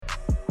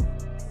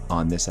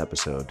on this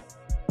episode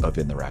of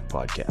In the Rack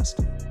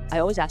podcast. I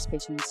always ask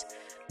patients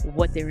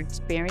what their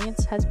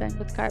experience has been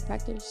with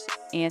chiropractors,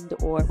 and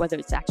or whether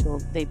it's actual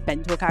they've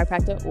been to a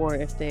chiropractor, or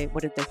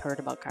what have they heard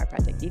about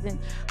chiropractic, even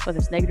whether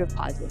it's negative or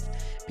positive,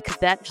 because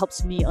that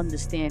helps me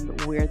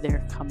understand where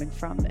they're coming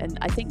from. And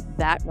I think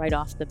that right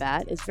off the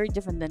bat is very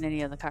different than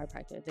any other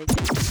chiropractor.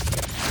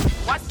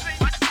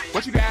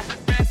 What you got?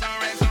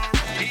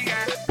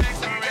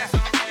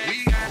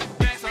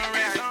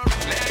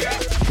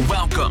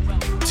 Welcome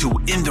to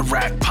In the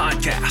Rack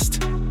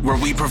podcast, where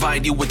we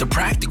provide you with a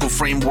practical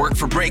framework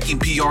for breaking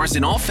PRs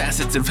in all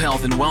facets of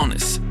health and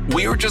wellness.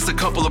 We are just a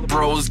couple of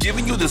bros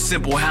giving you the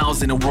simple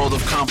hows in a world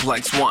of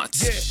complex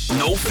wants.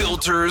 No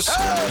filters,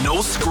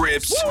 no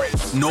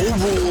scripts, no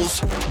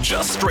rules,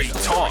 just straight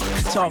talk.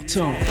 Talk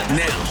to him.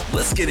 Now,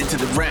 let's get into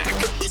the rack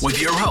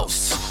with your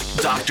hosts,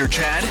 Dr.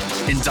 Chad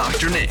and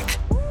Dr. Nick.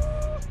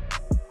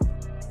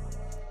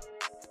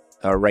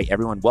 All right,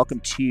 everyone, welcome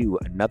to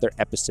another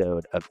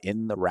episode of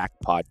In the Rack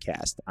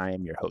podcast. I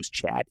am your host,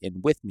 Chad,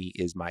 and with me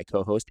is my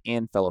co-host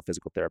and fellow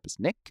physical therapist,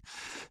 Nick.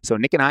 So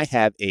Nick and I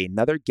have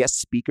another guest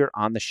speaker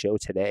on the show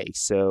today.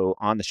 So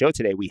on the show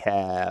today, we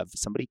have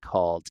somebody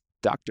called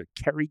Dr.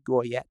 Kerry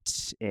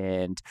Goyette,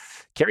 and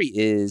Kerry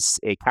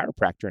is a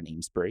chiropractor in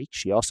Amesbury.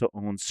 She also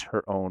owns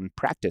her own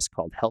practice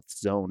called Health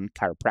Zone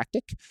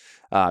Chiropractic.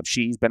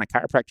 She's been a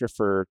chiropractor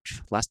for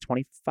the last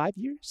 25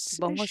 years.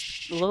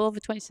 Almost a little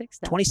over 26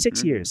 now.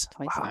 26 years.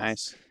 26. Wow.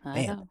 Nice.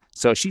 Man.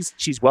 So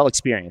she's well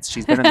experienced.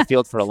 She's been in the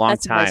field for a long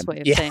That's time. a nice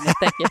way of saying it.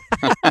 Thank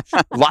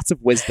you. Lots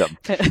of wisdom.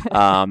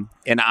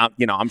 And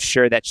I'm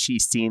sure that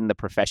she's seen the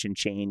profession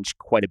change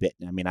quite a bit.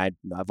 I mean, I've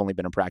only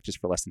been in practice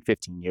for less than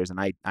 15 years, and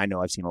I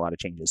know I've seen a lot of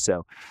changes.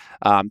 So,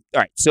 all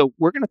right. So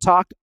we're going to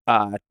talk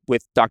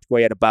with Dr.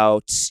 Goyette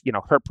about,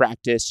 her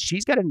practice.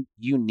 She's got a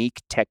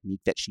unique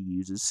technique that she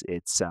uses.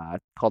 It's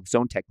called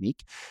Zone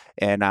Technique.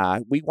 And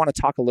we want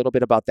to talk a little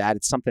bit about that.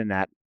 It's something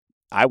that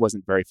I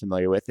wasn't very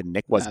familiar with, and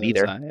Nick wasn't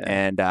either.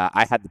 And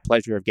I had the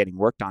pleasure of getting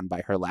worked on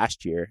by her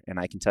last year, and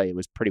I can tell you it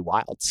was pretty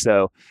wild.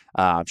 So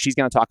she's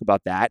going to talk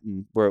about that,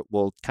 and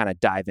we'll kind of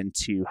dive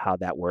into how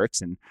that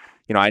works. And,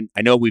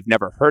 I know we've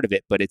never heard of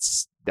it, but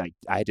it's like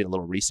I did a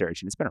little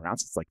research, and it's been around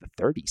since like the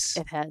 30s.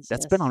 It has.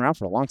 That's yes. been around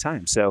for a long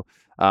time. So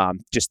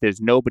just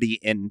there's nobody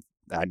in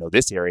I know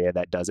this area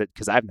that does it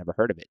because I've never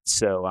heard of it.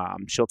 So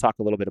she'll talk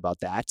a little bit about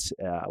that.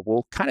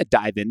 We'll kind of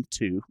dive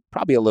into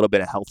probably a little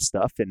bit of health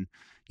stuff and,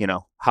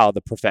 how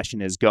the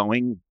profession is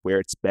going, where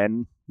it's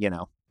been,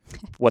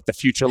 what the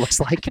future looks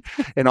like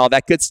and all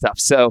that good stuff.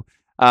 So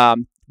why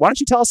don't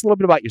you tell us a little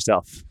bit about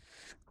yourself?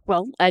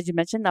 Well, as you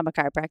mentioned, I'm a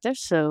chiropractor,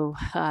 so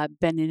I've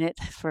been in it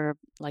for,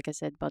 like I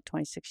said, about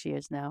 26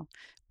 years now.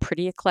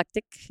 Pretty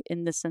eclectic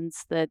in the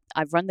sense that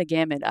I've run the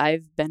gamut.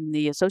 I've been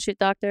the associate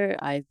doctor.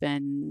 I've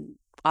been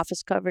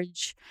office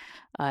coverage.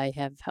 I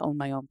have owned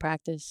my own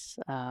practice,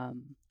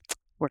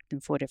 worked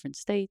in 4 different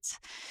states.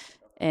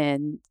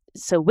 And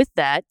so with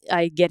that,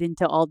 I get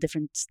into all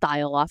different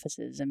style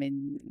offices. I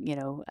mean,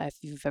 if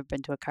you've ever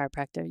been to a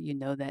chiropractor, you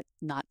know that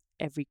not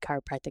every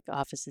chiropractic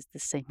office is the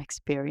same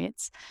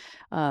experience.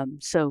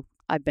 So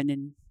I've been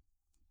in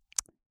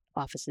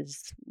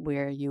offices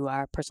where you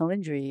are personal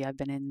injury. I've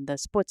been in the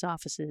sports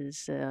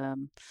offices,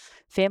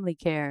 family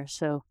care.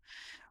 So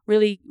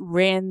really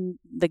ran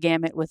the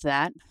gamut with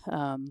that.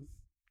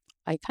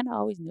 I kind of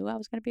always knew I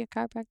was going to be a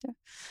chiropractor.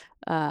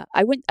 I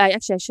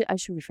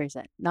should rephrase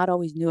that. Not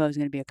always knew I was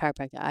going to be a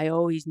chiropractor. I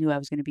always knew I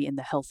was going to be in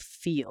the health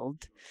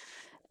field.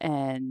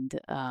 And,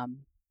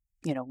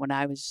 when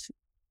I was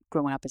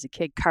growing up as a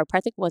kid,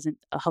 chiropractic wasn't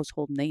a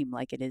household name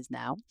like it is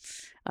now.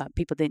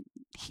 People didn't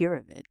hear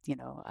of it.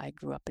 I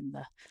grew up in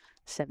the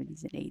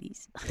 70s and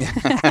 80s.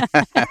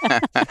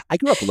 I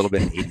grew up a little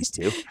bit in the 80s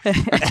too.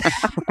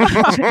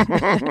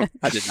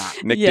 I did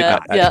not. Nick did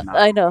not. Yeah,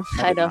 I know.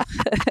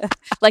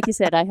 Like you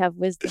said, I have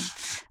wisdom.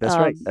 That's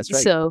right.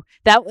 So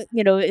that,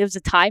 it was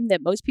a time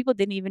that most people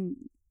didn't even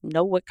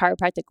know what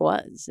chiropractic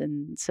was.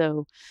 And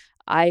so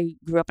I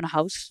grew up in a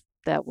house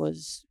that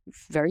was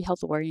very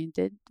health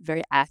oriented,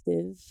 very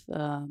active.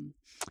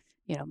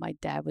 My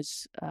dad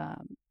was,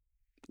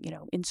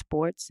 in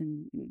sports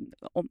and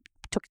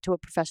took it to a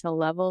professional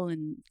level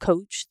and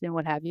coached and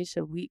what have you.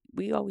 So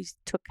we always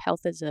took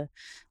health as a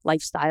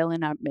lifestyle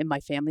in my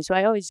family. So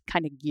I always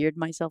kind of geared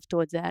myself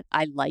towards that.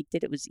 I liked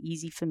it. It was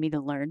easy for me to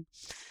learn.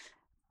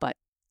 But,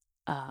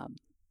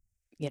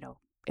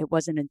 it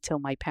wasn't until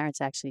my parents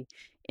actually,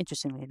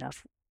 interestingly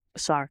enough,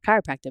 saw a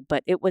chiropractor.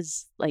 But it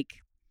was like,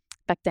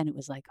 back then it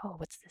was like, oh,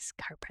 what's this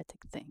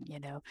chiropractic thing?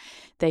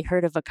 They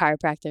heard of a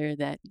chiropractor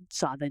that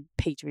saw the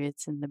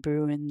Patriots and the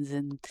Bruins,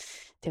 and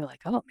they were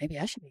like, oh, maybe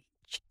I should be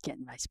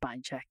getting my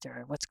spine checked,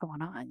 or what's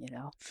going on,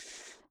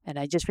 And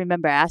I just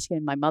remember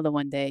asking my mother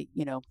one day,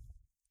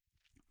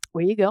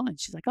 where are you going?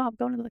 She's like, oh, I'm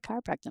going to the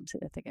chiropractor. I'm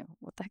sitting there thinking,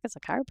 what the heck is a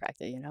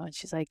chiropractor, And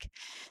she's like,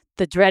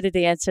 the dreaded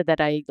answer that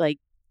I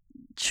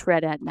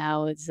shred at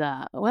now is,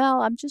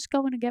 well, I'm just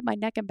going to get my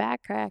neck and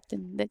back cracked,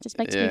 and that just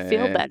makes me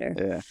feel better.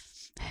 Yeah.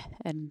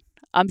 And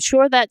I'm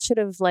sure that should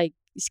have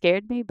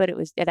scared me, but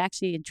it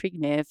actually intrigued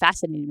me. It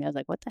fascinated me. I was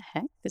like, what the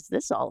heck is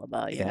this all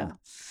about? You know?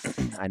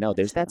 I know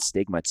there's that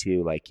stigma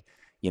too. Like,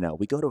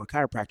 we go to a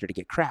chiropractor to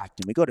get cracked,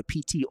 and we go to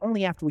PT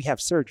only after we have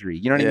surgery.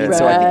 You know what I mean?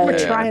 So I think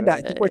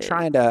we're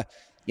trying to,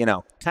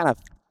 kind of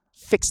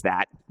fix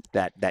that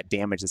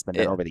damage that's been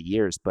done over the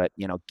years, but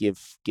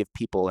give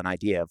people an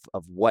idea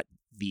of what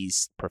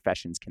these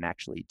professions can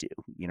actually do.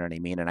 You know what I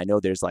mean? And I know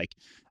there's like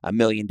a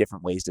million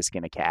different ways to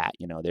skin a cat.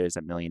 There's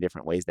a million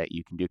different ways that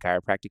you can do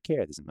chiropractic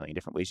care. There's a million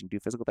different ways you can do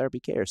physical therapy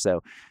care.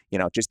 So,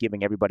 just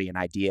giving everybody an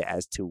idea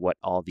as to what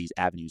all these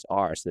avenues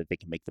are so that they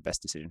can make the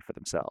best decision for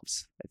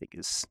themselves, I think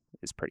is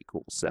pretty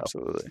cool. So,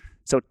 absolutely.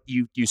 So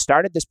you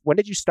started this, when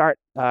did you start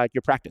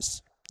your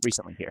practice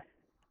recently here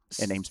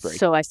in Amesbury?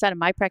 So I started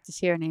my practice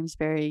here in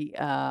Amesbury,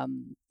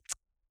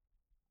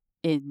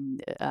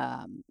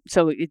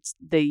 so it's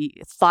the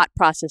thought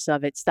process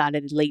of it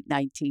started in late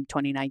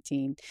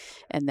 2019,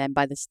 and then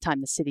by this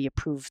time the city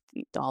approved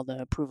all the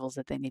approvals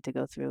that they need to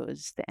go through. It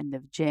was the end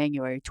of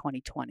January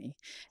 2020,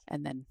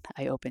 and then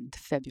I opened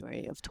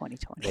February of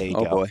 2020. There you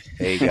Oh go. boy.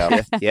 There you go.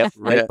 Yep.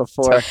 Right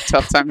before.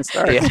 Tough time to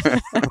start.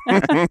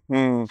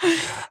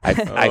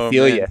 I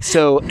feel you.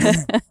 So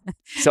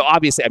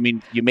obviously, I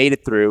mean, you made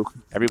it through.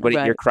 Everybody,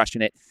 Right. You're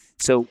crushing it.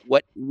 So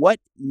what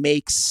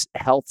makes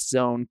Health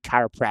Zone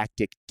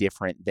Chiropractic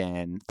different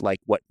than like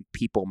what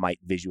people might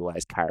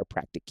visualize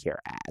chiropractic care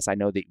as? I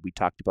know that we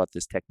talked about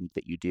this technique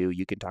that you do.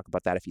 You can talk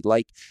about that if you'd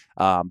like.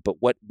 But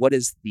what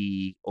is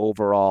the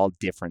overall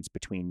difference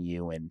between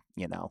you and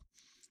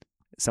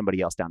somebody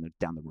else down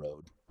the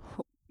road?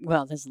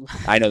 Well,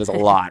 I know there's a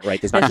lot, right?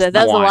 There's not just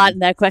there's one. a lot in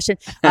that question.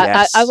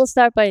 Yes. I will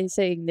start by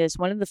saying this.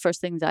 One of the first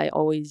things I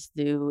always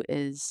do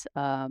is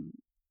I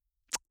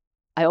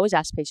always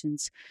ask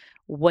patients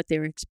what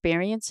their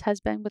experience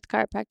has been with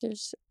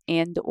chiropractors,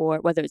 and or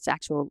whether it's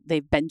actual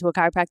they've been to a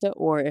chiropractor,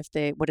 or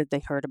what have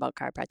they heard about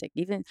chiropractic,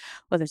 even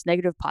whether it's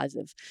negative,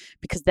 positive,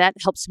 because that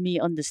helps me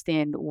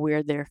understand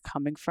where they're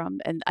coming from.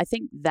 And I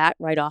think that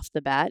right off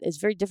the bat is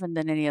very different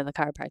than any other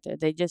chiropractor.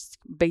 They just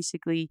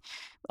basically,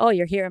 oh,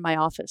 you're here in my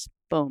office,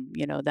 boom,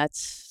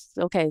 that's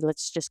okay,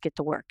 let's just get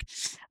to work.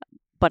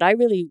 But I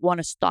really want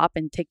to stop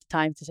and take the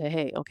time to say,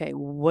 hey, okay,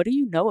 what do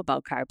you know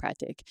about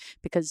chiropractic?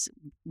 Because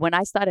when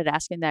I started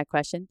asking that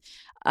question,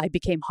 I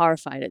became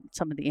horrified at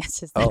some of the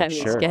answers that I was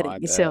sure. getting.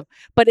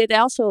 But it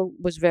also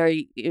was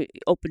very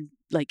open,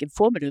 like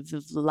informative,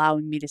 of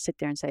allowing me to sit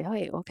there and say,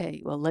 hey,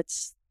 okay, well,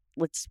 let's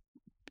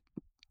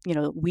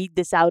weed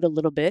this out a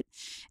little bit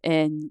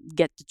and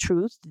get the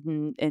truth,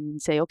 and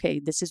say, okay,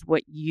 this is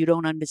what you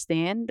don't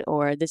understand,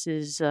 or this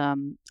is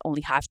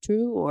only half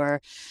true,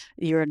 or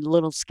you're a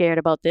little scared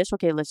about this.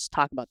 Okay, let's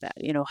talk about that.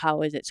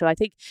 How is it? So I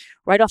think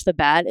right off the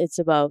bat,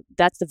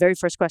 that's the very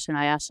first question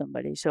I ask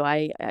somebody. So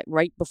I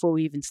right before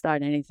we even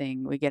start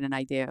anything, we get an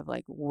idea of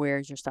like,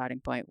 where's your starting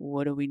point?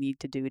 What do we need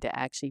to do to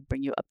actually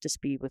bring you up to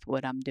speed with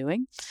what I'm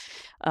doing?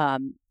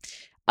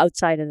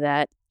 Outside of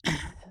that,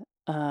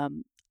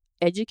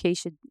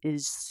 education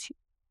is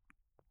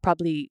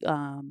probably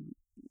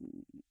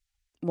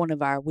one of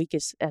our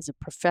weakest as a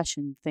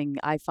profession thing,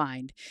 I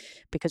find,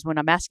 because when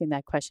I'm asking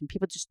that question,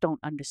 people just don't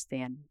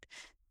understand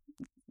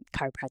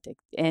chiropractic.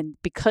 And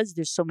because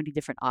there's so many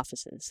different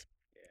offices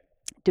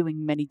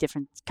doing many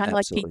different, kind of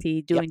like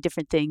PT, doing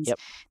different things,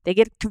 they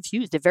get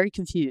confused. They're very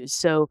confused.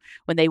 So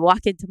when they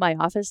walk into my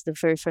office, the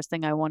very first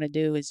thing I want to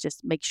do is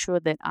just make sure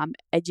that I'm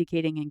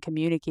educating and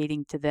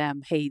communicating to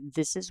them, hey,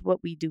 this is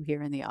what we do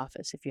here in the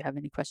office. If you have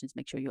any questions,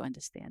 make sure you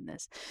understand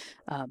this.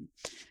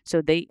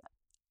 So they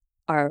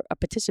are a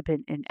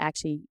participant and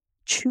actually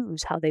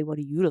choose how they want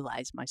to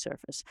utilize my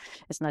service.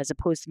 It's not as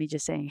opposed to me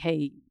just saying,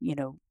 hey,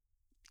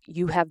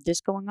 you have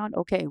this going on.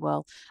 Okay,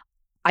 well,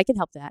 I can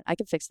help that. I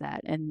can fix that.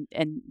 And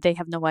they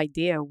have no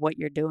idea what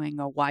you're doing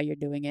or why you're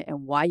doing it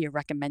and why you're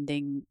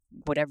recommending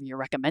whatever you're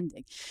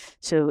recommending.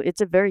 So it's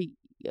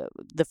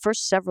the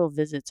first several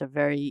visits are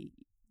very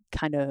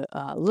kind of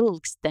a little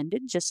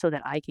extended, just so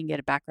that I can get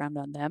a background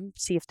on them,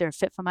 see if they're a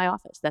fit for my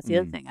office. That's the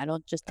other thing. I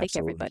don't just take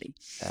everybody.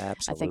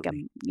 Absolutely. I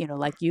think I'm,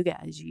 like you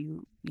guys,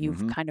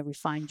 you've kind of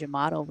refined your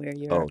model where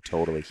you're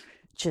totally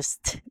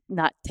just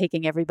not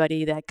taking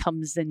everybody that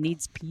comes and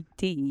needs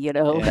PT, Yeah,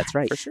 that's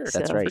right. For sure.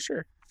 That's right. For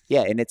sure.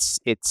 Yeah, and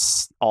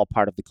it's all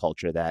part of the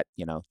culture that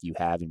you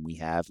have and we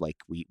have. Like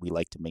we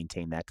like to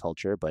maintain that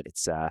culture, but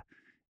it's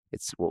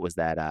what was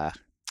that?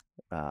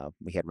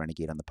 We had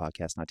Renegade on the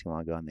podcast not too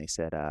long ago, and they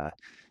said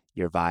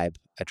your vibe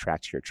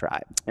attracts your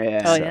tribe.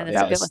 Yeah. Oh, So yeah, that's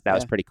a good one. that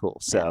was pretty cool.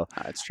 So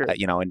That's true.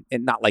 and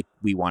not like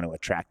we want to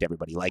attract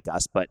everybody like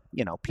us, but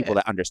people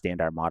that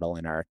understand our model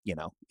and are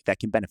that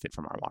can benefit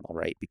from our model,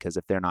 right? Because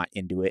if they're not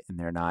into it and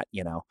they're not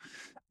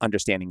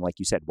understanding, like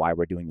you said, why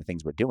we're doing the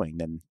things we're doing,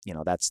 then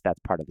that's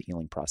part of the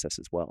healing process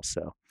as well.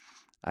 So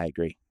I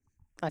agree.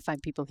 I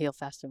find people heal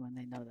faster when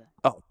they know that.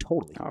 Oh,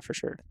 totally. Oh, for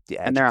sure. The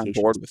And they're on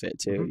education board is- with it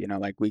too.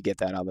 Mhm. Like we get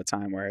that all the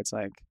time where it's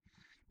like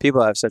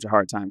people have such a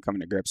hard time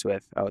coming to grips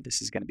with, oh,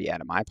 this is going to be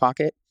out of my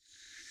pocket.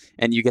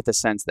 And you get the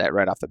sense that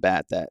right off the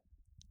bat that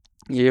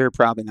you're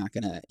probably not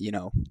going to,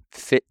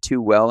 fit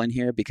too well in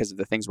here because of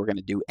the things we're going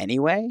to do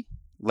anyway,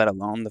 let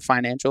alone the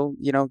financial,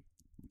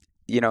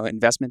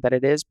 investment that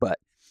it is, but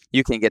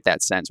you can get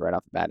that sense right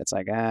off the bat. It's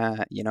like,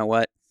 you know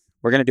what?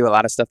 We're going to do a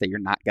lot of stuff that you're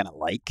not going to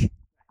like.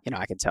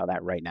 I can tell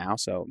that right now.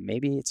 So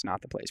maybe it's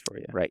not the place for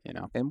you. Right.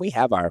 And we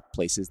have our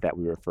places that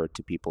we refer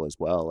to people as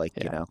well. Like,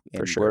 and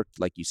for sure. We're,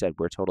 like you said,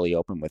 we're totally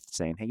open with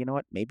saying, hey, you know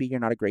what? Maybe you're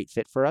not a great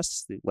fit for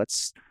us.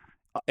 Let's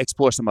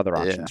explore some other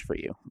options for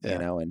you,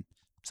 and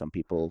some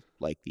people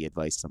like the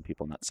advice, some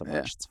people not so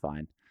much. It's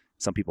fine.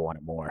 Some people want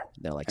it more.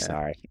 They're like,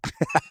 sorry.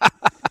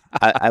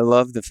 I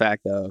love the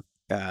fact though,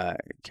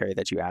 Carrie,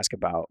 that you ask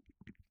about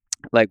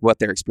like what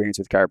their experience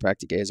with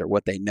chiropractic is or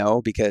what they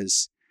know,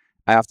 because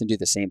I often do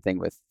the same thing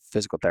with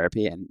physical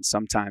therapy, and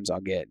sometimes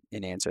I'll get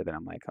an answer that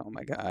I'm like, oh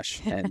my gosh,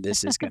 and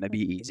this is going to be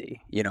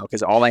easy,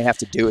 because all I have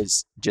to do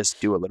is just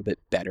do a little bit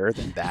better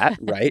than that,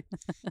 right?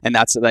 And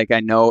that's like,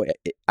 I know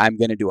I'm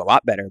going to do a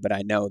lot better, but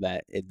I know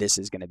that this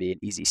is going to be an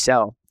easy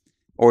sell.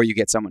 Or you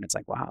get someone that's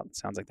like, wow, it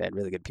sounds like they had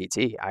really good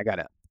PT. I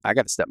gotta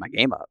step my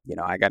game up.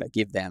 I gotta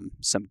give them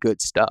some good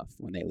stuff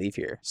when they leave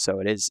here. So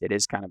it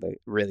is kind of a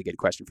really good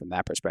question from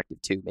that perspective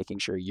too, making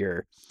sure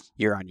you're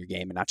on your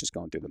game and not just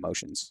going through the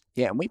motions.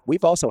 Yeah, and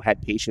we've also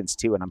had patients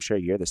too, and I'm sure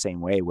you're the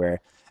same way, where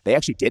they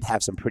actually did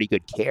have some pretty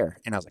good care,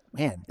 and I was like,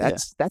 man,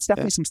 that's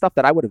definitely some stuff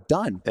that I would have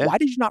done. Why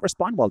did you not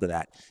respond well to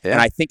that?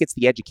 And I think it's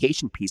the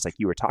education piece, like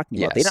you were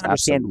talking about. They don't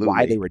understand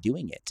why they were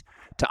doing it,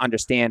 to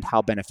understand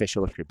how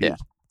beneficial it could be.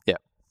 Yeah.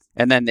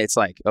 And then it's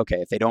like,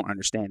 okay, if they don't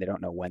understand, they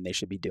don't know when they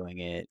should be doing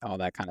it, all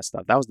that kind of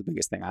stuff. That was the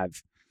biggest thing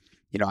I've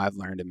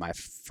learned in my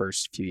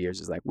first few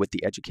years, is like with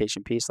the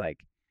education piece,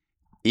 like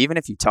even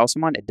if you tell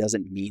someone, it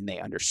doesn't mean they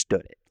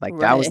understood it. Like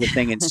that was the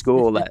thing in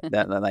school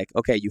that like,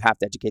 okay, you have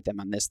to educate them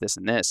on this, this,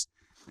 and this.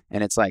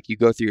 And it's like, you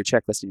go through your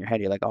checklist in your head,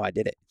 you're like, oh, I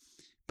did it.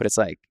 But it's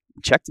like,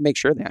 check to make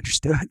sure they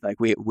understood. Like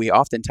we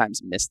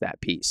oftentimes miss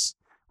that piece,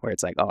 where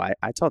it's like, oh,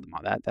 I told them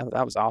all that.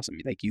 That was awesome.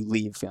 Like you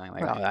leave feeling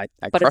like, oh, I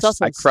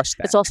crushed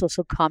that. It's also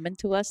so common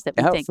to us that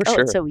we think,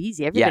 sure. It's so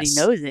easy. Everybody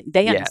knows it.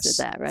 They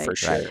understood that, right? For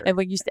sure. And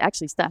when you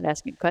actually start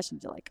asking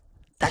questions, you're like,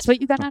 that's what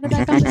you got out of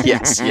that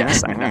conversation?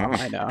 Yes,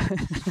 I know.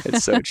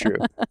 It's so true.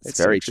 It's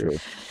very true.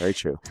 Very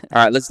true.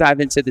 All right, let's dive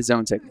into the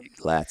zone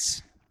technique.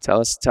 Let's. Tell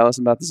us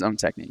about the zone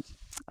technique.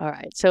 All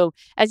right. So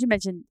as you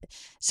mentioned,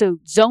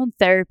 zone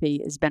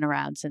therapy has been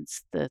around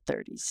since the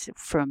 30s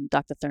from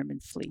Dr. Thurman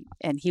Fleet,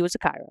 and he was a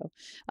chiro.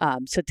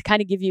 So to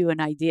kind of give you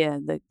an idea,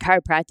 the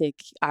chiropractic,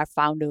 our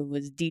founder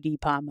was D.D.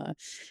 Palmer,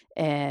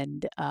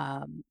 and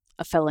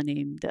a fellow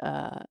named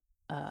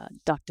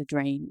Dr.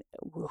 Drain,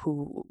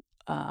 who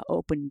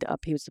opened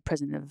up, he was the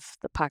president of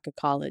the Parker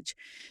College.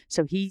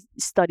 So he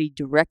studied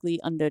directly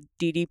under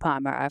D.D.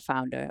 Palmer, our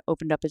founder,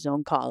 opened up his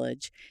own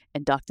college,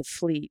 and Dr.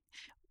 Fleet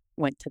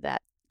went to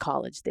that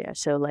college there.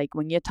 So like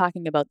when you're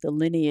talking about the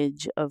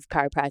lineage of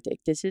chiropractic,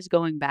 this is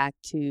going back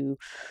to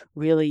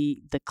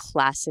really the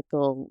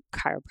classical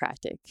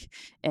chiropractic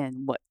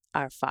and what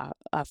our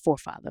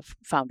forefather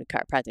founded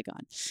chiropractic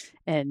on.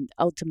 And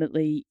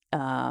ultimately,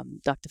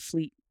 Dr.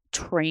 Fleet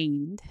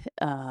trained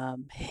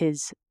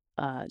his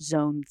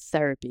zone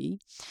therapy,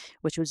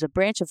 which was a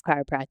branch of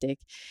chiropractic.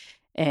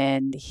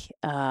 And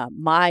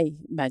my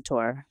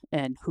mentor,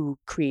 and who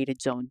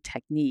created zone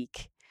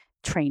technique,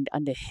 trained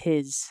under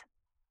his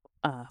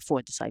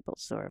 4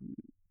 disciples or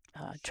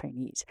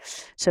trainees.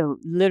 So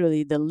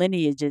literally the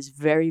lineage is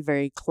very,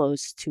 very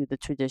close to the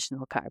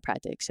traditional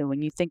chiropractic. So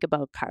when you think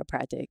about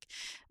chiropractic,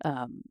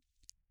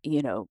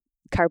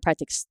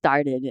 chiropractic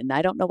started, and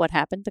I don't know what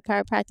happened to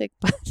chiropractic,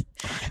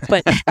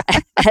 but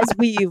as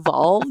we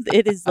evolved,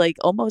 it is like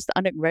almost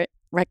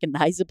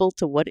unrecognizable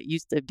to what it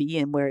used to be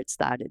and where it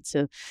started.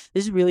 So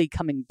this is really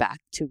coming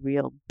back to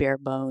real bare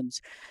bones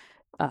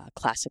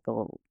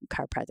classical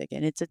chiropractic,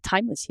 and it's a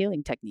timeless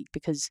healing technique,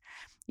 because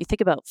you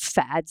think about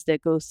fads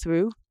that go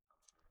through,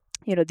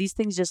 these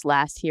things just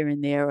last here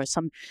and there, or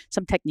some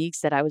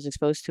techniques that I was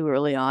exposed to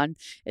early on,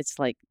 it's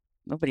like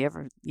nobody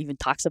ever even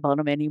talks about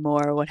them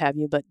anymore or what have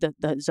you, but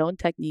the zone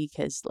technique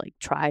has like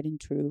tried and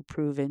true,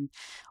 proven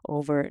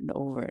over and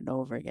over and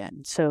over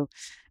again. So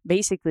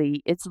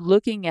basically it's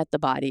looking at the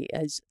body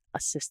as a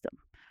system.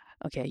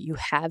 Okay, you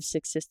have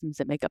 6 systems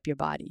that make up your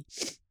body.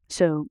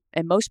 So,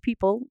 and most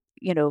people,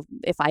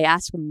 if I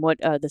ask them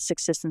what are the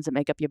 6 systems that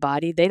make up your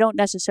body, they don't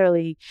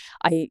necessarily,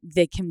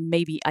 they can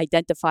maybe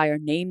identify or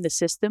name the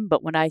system,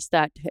 but when I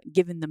start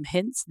giving them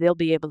hints, they'll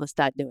be able to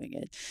start doing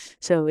it.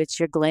 So it's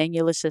your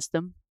glandular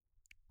system,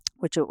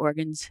 which are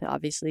organs,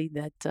 obviously,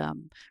 that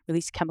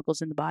release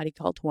chemicals in the body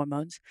called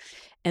hormones.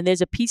 And there's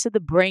a piece of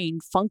the brain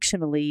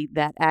functionally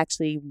that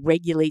actually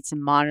regulates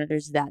and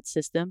monitors that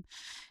system,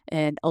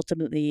 and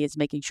ultimately is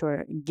making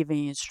sure and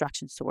giving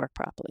instructions to work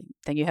properly.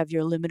 Then you have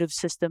your eliminative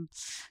system.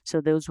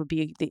 So those would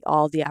be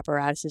all the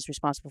apparatuses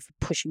responsible for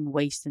pushing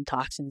waste and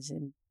toxins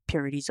and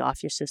impurities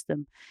off your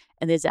system.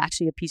 And there's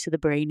actually a piece of the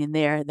brain in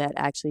there that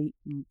actually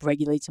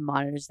regulates and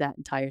monitors that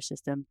entire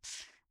system.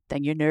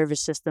 Then your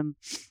nervous system,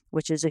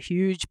 which is a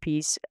huge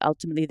piece.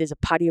 Ultimately, there's a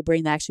part of your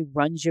brain that actually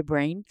runs your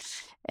brain,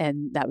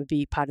 and that would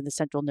be part of the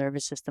central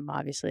nervous system,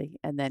 obviously.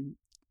 And then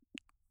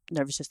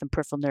nervous system,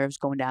 peripheral nerves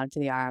going down to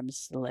the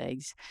arms, the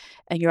legs,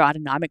 and your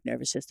autonomic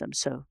nervous system.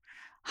 So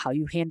how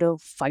you handle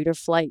fight or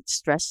flight,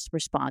 stress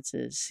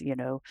responses,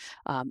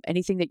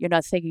 anything that you're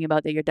not thinking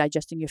about, that you're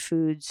digesting your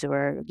foods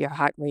or your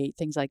heart rate,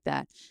 things like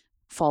that,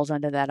 falls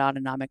under that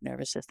autonomic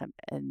nervous system.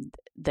 And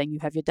then you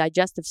have your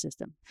digestive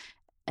system.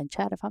 And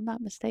Chad, if I'm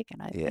not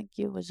mistaken, I think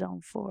you were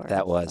zone 4.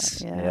 That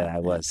was. I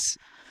was.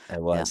 I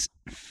was.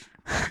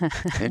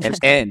 Yeah.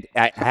 and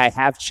I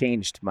have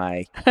changed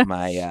my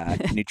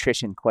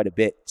nutrition quite a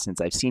bit since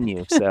I've seen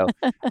you. So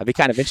I'd be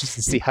kind of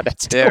interested to see how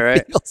that still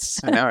feels.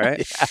 I know,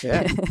 right?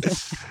 Yeah.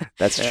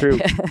 That's true.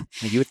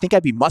 You would think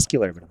I'd be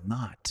muscular, but I'm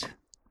not.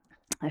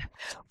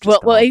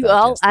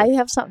 Well, I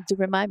have something to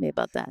remind me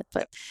about that.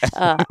 But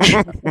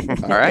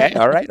all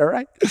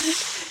right.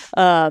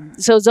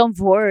 So zone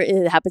 4,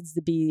 it happens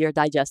to be your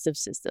digestive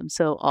system.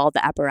 So all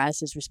the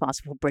apparatus is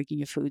responsible for breaking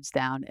your foods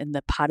down, and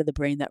the part of the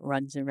brain that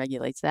runs and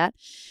regulates that.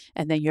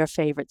 And then your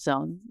favorite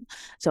zone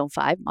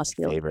 5,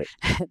 muscular,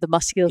 the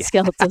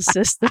musculoskeletal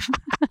system.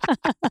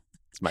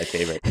 It's my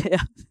favorite. Yeah.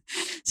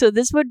 So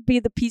this would be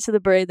the piece of the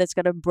brain that's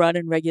going to run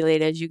and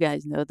regulate, as you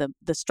guys know,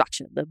 the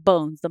structure, the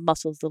bones, the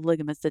muscles, the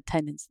ligaments, the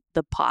tendons,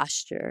 the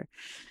posture,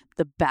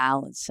 the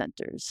balance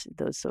centers,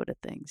 those sort of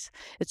things.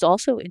 It's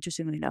also,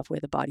 interestingly enough,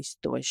 where the body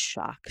stores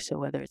shock. So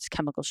whether it's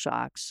chemical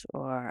shocks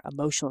or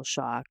emotional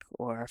shock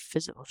or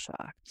physical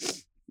shock.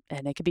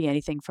 And it could be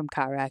anything from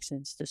car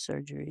accidents to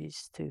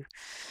surgeries to,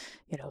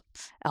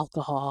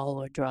 alcohol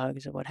or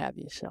drugs or what have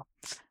you. So,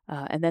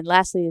 and then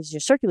lastly is your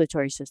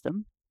circulatory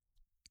system.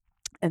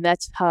 And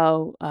that's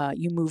how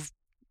you move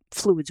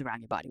fluids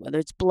around your body, whether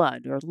it's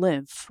blood or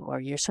lymph or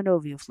your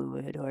synovial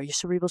fluid or your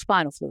cerebral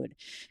spinal fluid.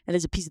 And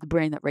there's a piece of the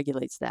brain that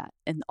regulates that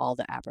and all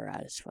the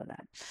apparatus for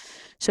that.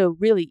 So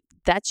really,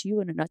 that's you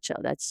in a nutshell.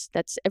 That's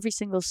every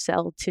single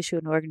cell, tissue,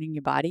 and organ in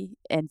your body.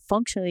 And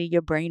functionally,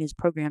 your brain is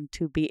programmed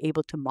to be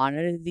able to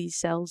monitor these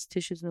cells,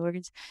 tissues, and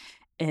organs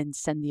and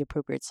send the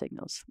appropriate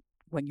signals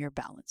when you're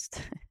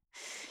balanced.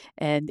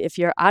 And if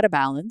you're out of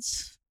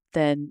balance,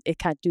 then it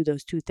can't do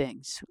those two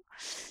things.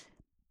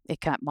 It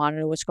can't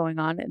monitor what's going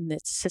on in the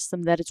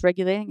system that it's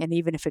regulating. And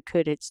even if it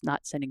could, it's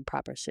not sending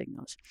proper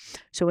signals.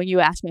 So when you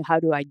ask me, how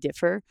do I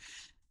differ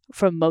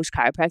from most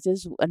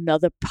chiropractors?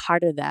 Another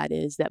part of that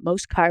is that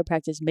most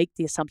chiropractors make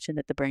the assumption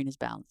that the brain is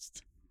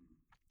balanced.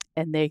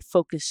 And they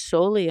focus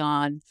solely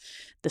on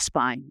the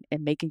spine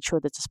and making sure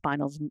that the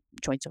spinal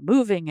joints are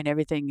moving and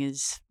everything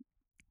is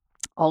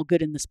all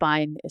good in the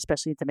spine,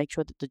 especially to make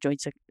sure that the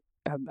joints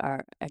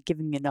are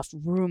giving enough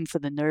room for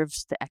the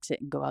nerves to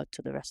exit and go out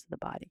to the rest of the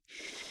body,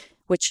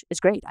 which is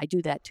great. I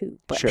do that too.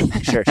 But Sure.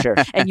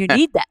 And you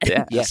need that.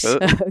 Yeah, yes.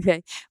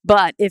 Okay.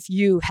 But if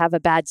you have a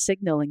bad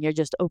signal and you're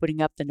just opening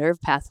up the nerve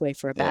pathway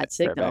for a bad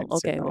signal,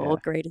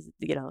 great.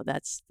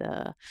 That's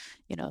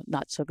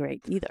not so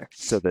great either.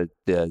 So the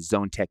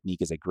zone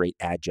technique is a great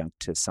adjunct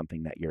to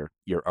something that you're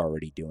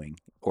already doing,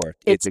 or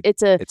it's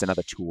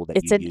another tool that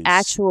it's you an use.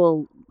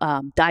 actual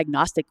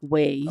diagnostic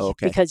way. Oh,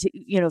 okay. Because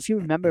if you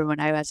remember when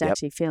I was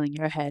actually feeling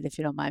your head, if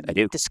you don't mind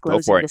me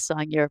disclosing this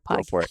on your podcast.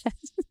 Go for it.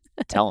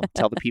 Tell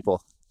the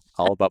people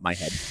all about my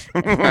head.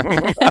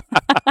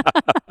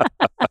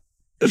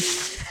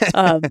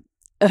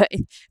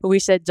 We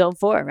said zone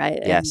 4, right?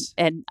 Yes.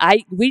 And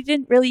we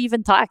didn't really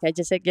even talk. I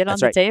just said, get on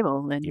the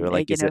table. And you were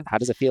like, how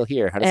does it feel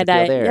here? How does it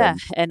feel there? Yeah.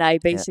 And I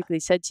basically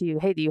said to you,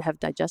 hey, do you have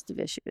digestive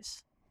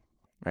issues?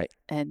 Right.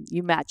 And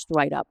you matched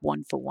right up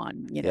 1 for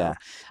 1,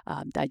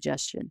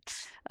 digestion.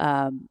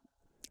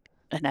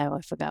 And now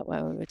I forgot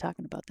why we were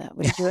talking about that.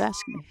 What did you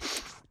ask me?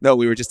 No,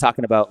 we were just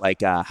talking about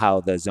how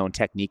the zone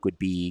technique could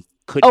be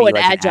an like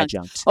adjunct. an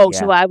adjunct. Oh,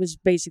 so what I was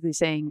basically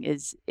saying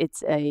is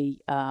it's a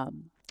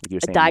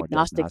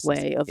diagnostic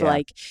way of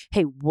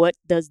hey, what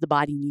does the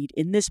body need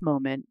in this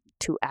moment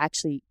to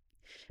actually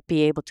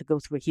be able to go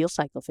through a heal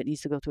cycle if it needs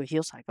to go through a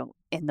heal cycle,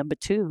 and number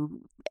 2,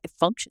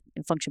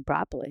 function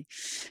properly.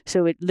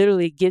 So it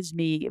literally gives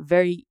me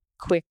very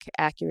quick,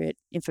 accurate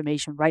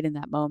information right in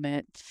that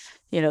moment.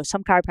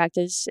 Some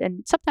chiropractors,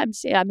 and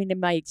sometimes, in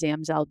my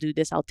exams, I'll do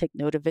this. I'll take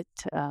note of it.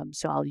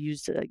 So I'll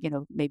use,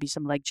 maybe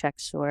some leg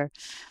checks or,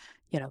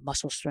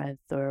 muscle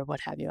strength or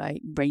what have you.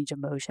 Range of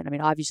motion.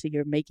 Obviously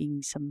you're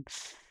making some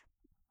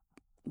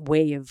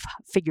way of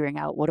figuring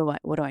out what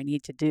do I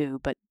need to do,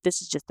 but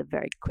this is just a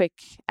very quick,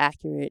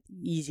 accurate,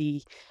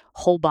 easy,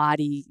 whole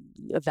body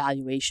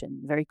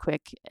evaluation, very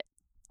quick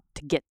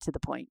to get to the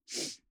point.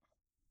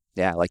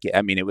 Yeah,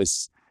 it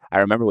was. I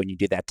remember when you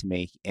did that to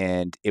me,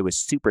 and it was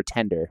super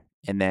tender.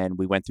 And then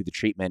we went through the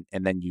treatment,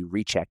 and then you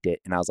rechecked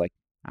it, and I was like,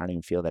 I don't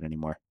even feel that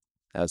anymore.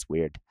 That was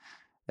weird.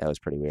 That was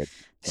pretty weird.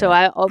 So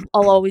I'll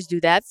always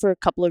do that for a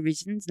couple of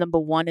reasons. Number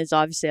 1 is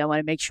obviously I want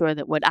to make sure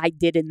that what I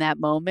did in that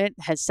moment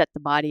has set the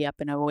body up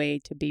in a way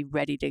to be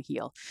ready to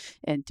heal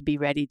and to be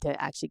ready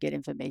to actually get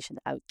information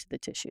out to the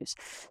tissues.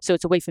 So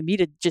it's a way for me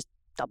to just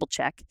double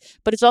check,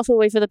 but it's also a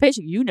way for the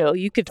patient. You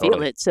can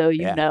feel it, so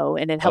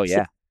and it helps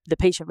the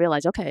patient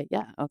realize,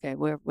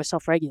 we're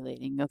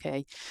self-regulating.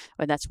 Okay.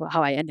 And that's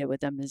how I end it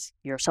with them is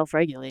you're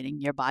self-regulating.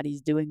 Your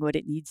body's doing what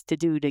it needs to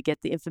do to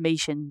get the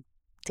information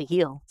to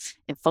heal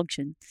and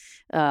function.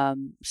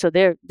 So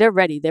they're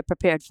ready. They're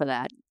prepared for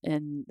that.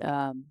 And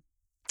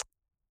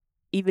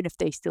even if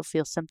they still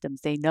feel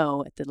symptoms, they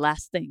know at the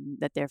last thing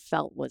that they're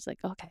felt was like,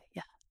 okay,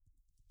 yeah,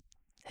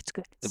 it's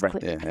good. It's Right.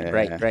 clear.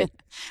 Right.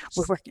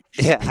 We're working.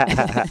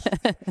 Yeah.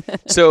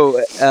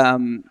 So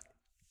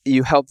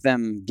you help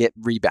them get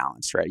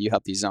rebalanced, right? You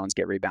help these zones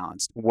get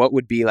rebalanced. What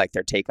would be like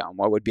their take home?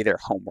 What would be their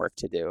homework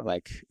to do?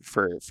 Like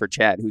for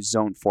Chad, whose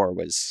zone 4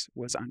 was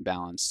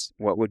unbalanced,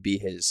 what would be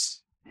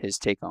his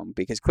take home?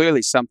 Because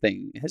clearly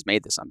something has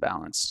made this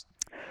unbalanced.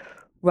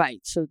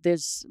 Right. So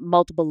there's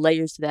multiple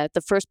layers to that.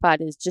 The first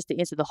part is just to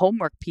answer the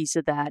homework piece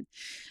of that.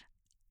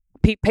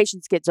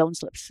 Patients get zone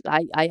slips.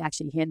 I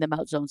actually hand them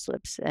out zone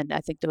slips, and I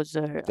think those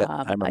are.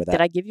 I remember that.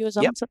 Did I give you a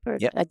zone Yep. slip? Or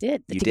Yep. I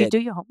did. You Did you did. do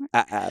your homework?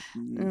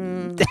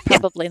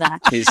 Probably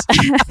not. He's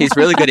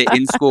really good at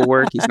in-school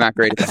work. He's not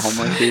great at the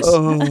homework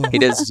piece. He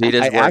does.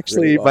 I work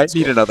actually really well might at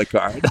school. need another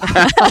card.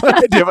 What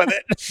do I do with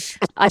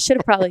it? I should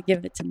have probably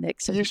given it to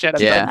Nick. So You he should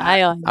could have keep done an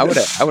eye on. I would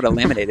have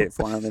laminated it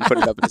for him and put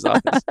it up in his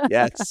office.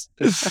 Yes.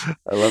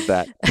 I love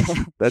that.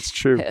 That's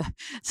true.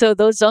 So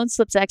those zone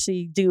slips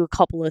actually do a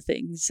couple of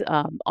things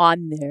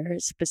on there.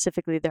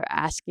 Specifically, they're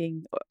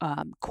asking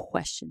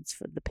questions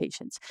for the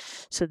patients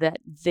so that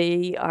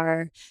they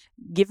are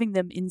giving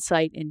them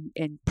insight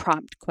and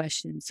prompt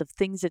questions of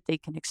things that they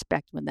can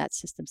expect when that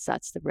system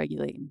starts to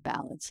regulate and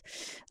balance.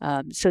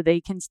 So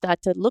they can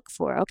start to look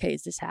for, okay,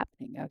 is this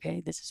happening?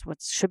 Okay, this is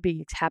what should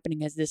be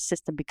happening as this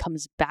system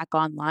becomes back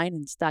online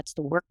and starts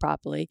to work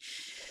properly.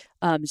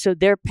 So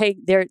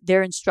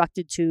they're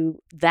instructed to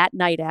that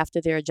night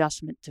after their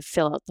adjustment to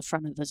fill out the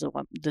front of the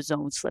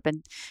zone slip.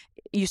 And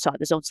you saw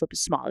the zone slip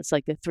is small. It's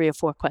like the 3 or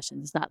 4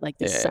 questions. It's not like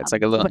this. Yeah, it's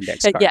like a little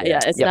index card. Yeah.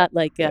 It's not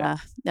like Yeah.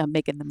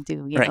 making them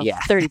do Right, yeah.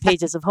 30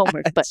 pages of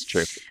homework. But That's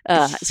true.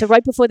 so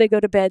right before they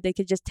go to bed, they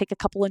could just take a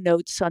couple of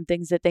notes on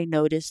things that they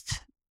noticed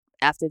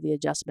after the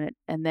adjustment,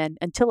 and then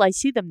until I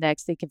see them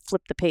next, they can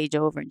flip the page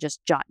over and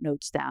just jot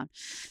notes down.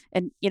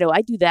 And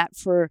I do that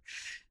for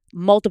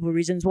multiple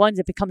reasons. One is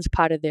it becomes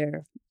part of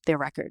their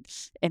record,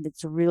 and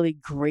it's a really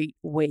great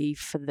way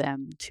for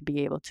them to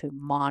be able to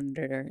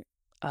monitor.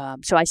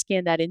 So I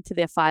scan that into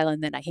their file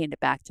and then I hand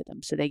it back to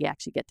them, so they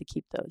actually get to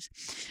keep those.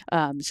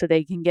 So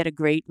they can get a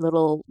great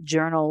little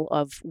journal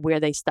of where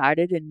they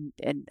started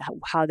and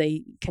how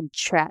they can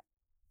check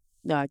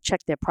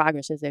their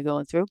progress as they're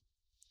going through.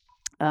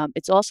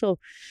 It's also,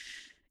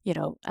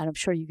 and I'm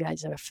sure you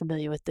guys are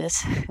familiar with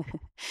this.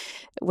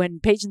 When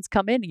patients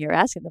come in and you're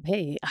asking them,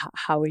 hey,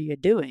 how are you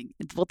doing?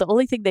 Well, the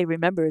only thing they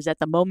remember is at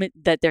the moment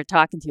that they're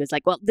talking to you, it's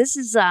like, well, this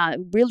is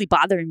really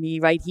bothering me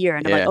right here.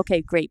 And I'm like,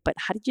 okay, great. But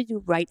how did you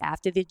do right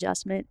after the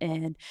adjustment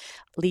and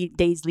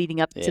days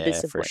leading up to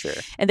this? For sure.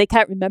 And they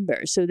can't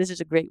remember. So this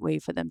is a great way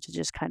for them to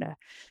just kind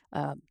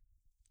of,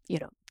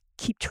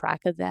 keep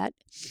track of that.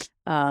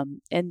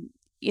 And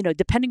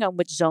depending on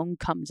which zone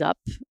comes up,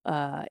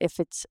 if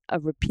it's a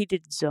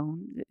repeated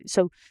zone.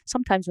 So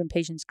sometimes when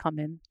patients come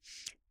in,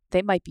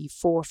 they might be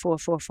 4, 4,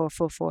 4, 4,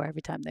 4, 4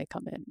 every time they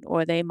come in,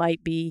 or they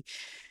might be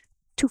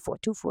 2, 4,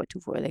 2, 4, 2,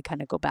 4. They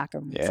kind of go back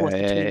and forth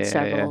between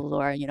several,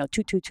 or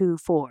 2, 2, 2,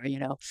 4.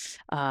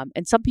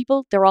 And some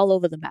people, they're all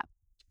over the map.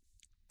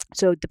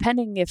 So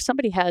depending if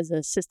somebody has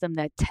a system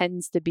that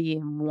tends to be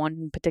in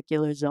one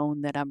particular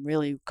zone that I'm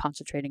really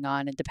concentrating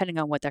on, and depending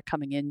on what they're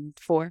coming in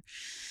for,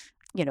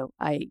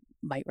 I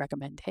might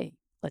recommend, hey,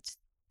 let's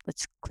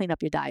clean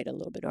up your diet a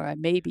little bit. Or I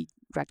maybe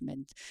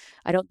recommend,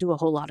 I don't do a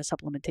whole lot of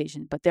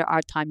supplementation, but there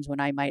are times when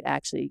I might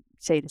actually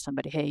say to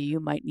somebody, hey, you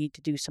might need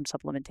to do some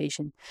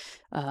supplementation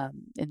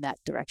in that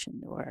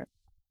direction. Or,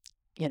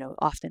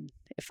 often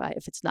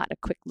if it's not a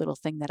quick little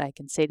thing that I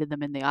can say to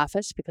them in the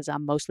office, because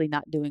I'm mostly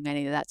not doing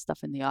any of that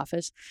stuff in the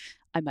office,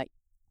 I might,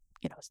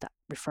 start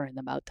referring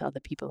them out to other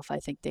people if I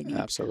think they need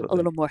a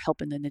little more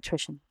help in the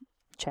nutrition.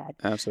 Chad.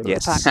 Absolutely.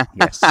 Yes.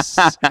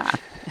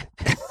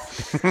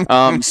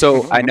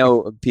 So I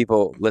know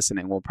people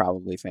listening will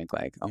probably think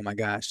like, oh my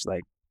gosh,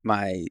 like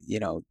my,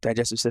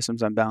 digestive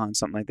system's unbalanced,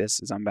 something like this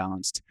is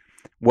unbalanced.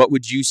 What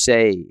would you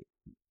say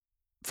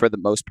for the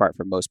most part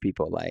for most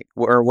people, like,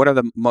 or what are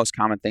the most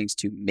common things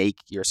to make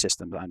your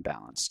systems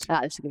unbalanced?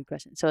 That's a good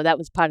question. So that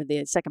was part of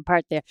the second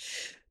part there.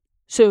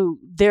 So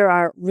there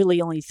are really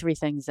only 3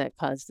 things that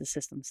cause the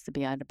systems to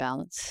be out of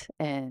balance.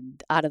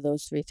 And out of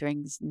those 3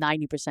 things,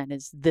 90%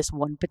 is this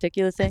one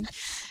particular thing.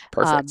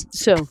 Perfect.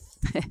 So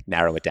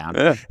Narrow it down.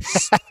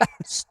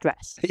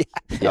 stress.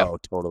 Oh,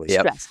 totally.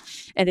 Yep.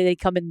 Stress. And they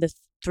come in the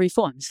 3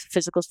 forms: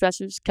 physical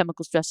stressors,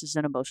 chemical stressors,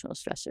 and emotional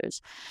stressors.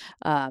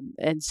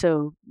 And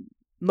so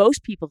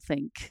most people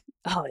think,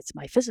 oh, it's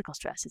my physical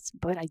stress. It's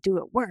what I do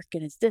at work,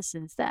 and it's this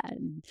and it's that.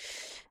 And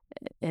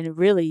it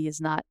really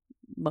is not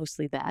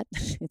mostly that.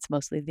 It's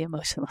mostly the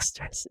emotional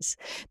stresses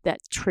that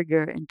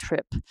trigger and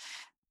trip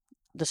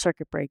the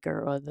circuit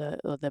breaker or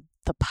the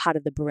part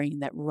of the brain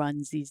that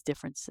runs these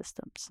different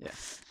systems. Yeah.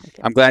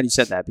 Okay. I'm glad you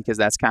said that, because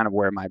that's kind of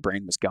where my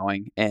brain was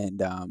going.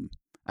 And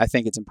I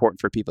think it's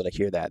important for people to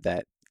hear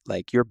that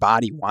like your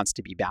body wants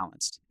to be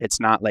balanced. It's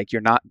not like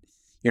you're not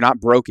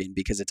broken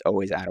because it's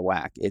always out of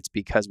whack. It's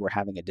because we're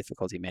having a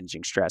difficulty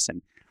managing stress.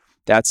 And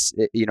that's,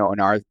 in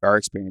our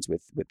experience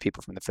with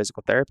people from the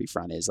physical therapy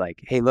front is like,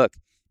 hey, look,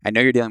 I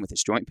know you're dealing with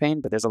this joint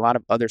pain, but there's a lot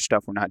of other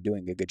stuff we're not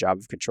doing a good job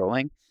of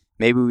controlling.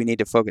 Maybe we need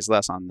to focus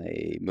less on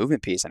the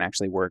movement piece and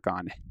actually work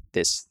on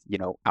this,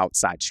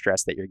 outside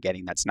stress that you're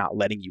getting that's not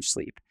letting you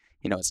sleep.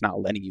 It's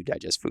not letting you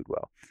digest food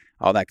well,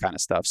 all that kind of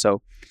stuff.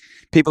 So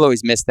people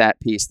always miss that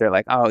piece. They're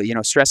like, oh,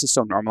 stress is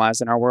so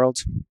normalized in our world,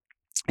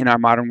 in our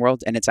modern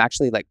world. And it's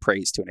actually like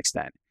praised to an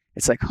extent.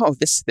 It's like, oh,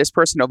 this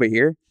person over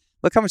here,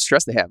 look how much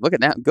stress they have. Look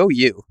at that. Go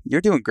you.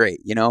 You're doing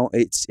great.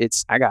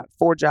 I got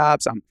 4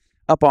 jobs. I'm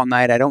up all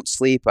night. I don't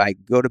sleep. I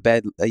go to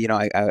bed.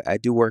 I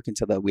do work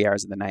until the wee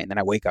hours of the night, and then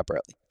I wake up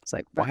early. It's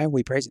like, why are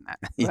we praising that?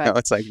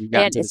 It's like we've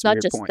gotten and to it's this not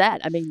weird just point.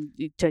 that. I mean,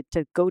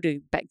 to go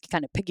to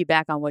kind of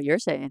piggyback on what you're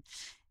saying.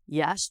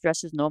 Yeah,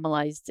 stress is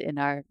normalized in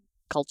our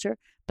culture,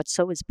 but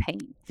so is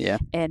pain. Yeah.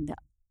 And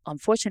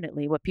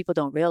unfortunately, what people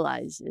don't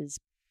realize is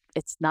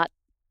it's not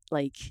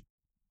like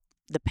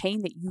the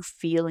pain that you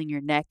feel in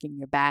your neck and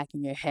your back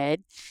and your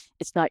head.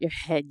 It's not your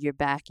head, your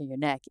back, and your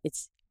neck.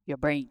 It's your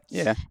brain.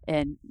 Yeah.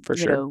 And for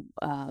sure.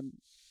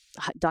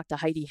 Dr.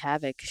 Heidi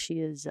Havoc, she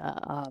is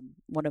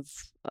one of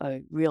a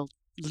real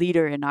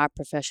leader in our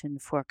profession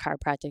for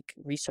chiropractic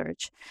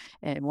research.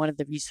 And one of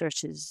the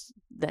researches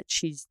that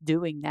she's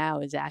doing now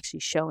is actually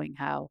showing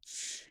how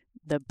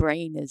the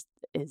brain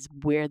is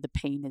where the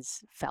pain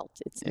is felt.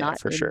 It's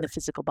not in the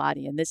physical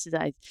body. And this is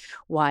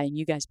why, and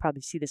you guys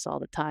probably see this all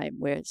the time,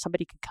 where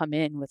somebody could come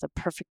in with a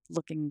perfect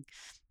looking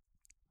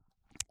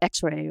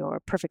x-ray or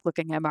a perfect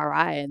looking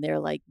MRI and they're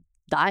like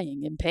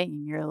dying in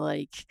pain. You're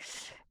like,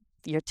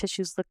 your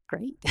tissues look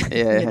great.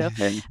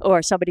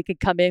 Or somebody could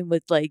come in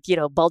with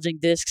bulging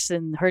discs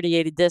and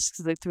herniated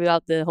discs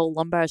throughout the whole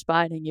lumbar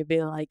spine, and you'd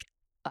be like,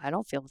 I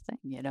don't feel a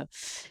thing,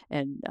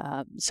 And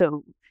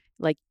so,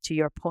 like, to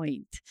your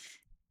point,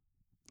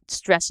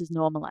 stress is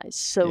normalized.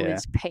 So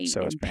is pain.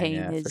 And pain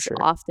is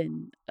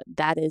often,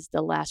 that is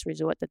the last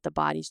resort that the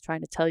body's trying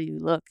to tell you,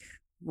 look,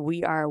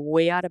 we are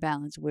way out of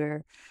balance.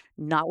 We're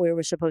not where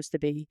we're supposed to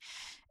be.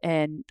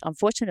 And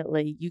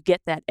unfortunately, you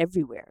get that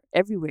everywhere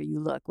you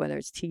look, whether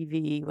it's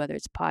TV, whether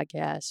it's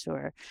podcasts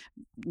or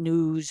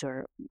news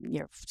or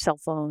your cell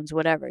phones,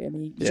 whatever. I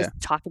mean, just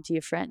talking to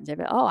your friends.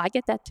 Oh, I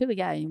get that too.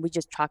 Yeah. And we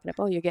just talking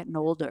about, oh, you're getting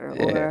older.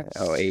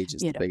 Or, age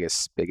is the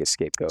biggest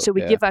scapegoat. So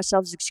we give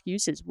ourselves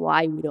excuses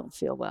why we don't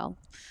feel well.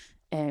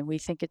 And we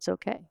think it's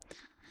okay.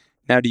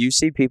 Now, do you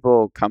see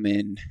people come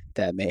in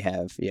that may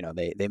have,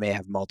 they may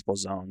have multiple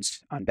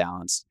zones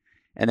unbalanced,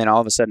 and then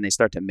all of a sudden they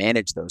start to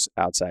manage those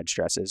outside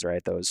stresses,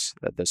 right? Those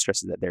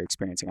stresses that they're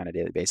experiencing on a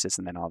daily basis,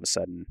 and then all of a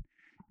sudden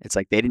it's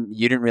like you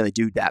didn't really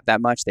do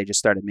that much. They just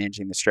started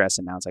managing the stress,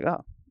 and now it's like,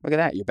 oh, look at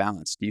that, you're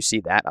balanced. Do you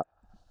see that,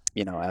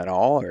 at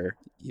all, or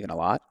even a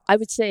lot? I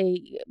would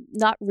say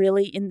not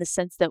really, in the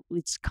sense that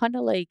it's kind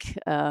of like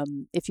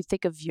if you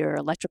think of your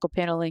electrical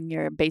panel in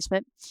your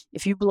basement,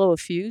 if you blow a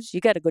fuse, you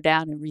got to go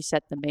down and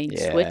reset the main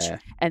switch,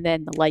 and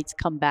then the lights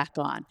come back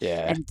on.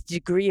 Yeah. And the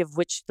degree of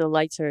which the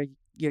lights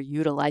you're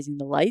utilizing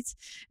the lights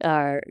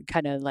are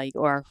kind of like,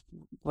 or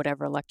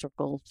whatever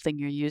electrical thing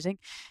you're using,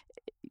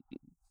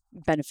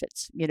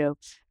 benefits,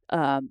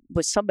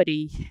 with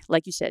somebody,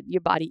 like you said,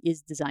 your body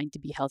is designed to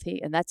be healthy.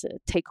 And that's a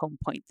take-home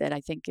point that I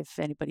think if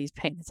anybody's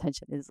paying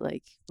attention is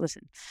like,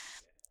 listen,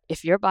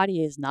 if your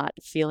body is not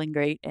feeling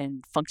great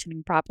and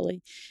functioning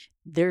properly,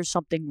 there's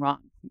something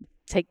wrong.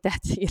 Take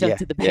that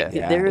to the bank.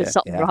 There is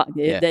something wrong.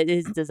 That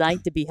is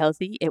designed to be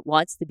healthy. It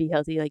wants to be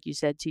healthy, like you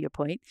said, to your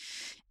point,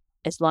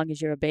 as long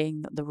as you're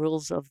obeying the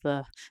rules of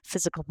the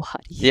physical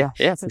body. Yeah,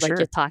 for like sure.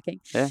 you're talking.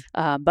 Yeah.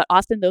 But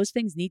often those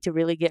things need to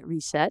really get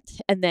reset.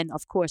 And then,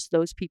 of course,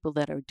 those people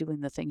that are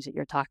doing the things that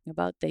you're talking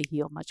about, they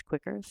heal much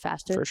quicker,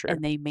 faster, For sure.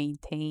 and they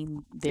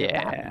maintain their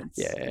balance.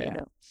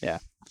 Yeah.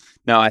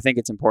 No, I think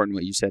it's important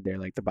what you said there.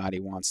 Like, the body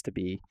wants to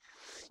be,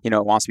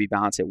 it wants to be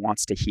balanced. It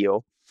wants to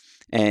heal.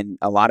 And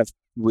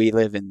we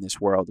live in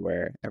this world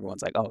where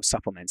everyone's like, oh,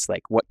 supplements,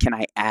 like, what can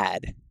I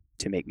add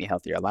to make me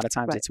healthier? A lot of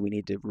times we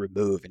need to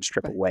remove and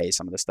strip away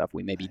some of the stuff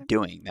we may be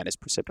doing that is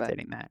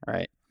precipitating that,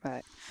 right?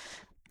 Right.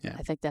 Yeah.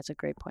 I think that's a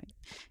great point.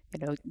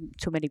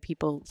 Too many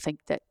people think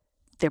that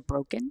they're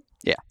broken.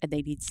 Yeah. And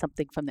they need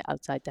something from the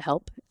outside to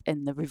help.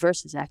 And the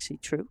reverse is actually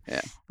true.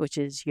 Yeah. Which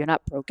is, you're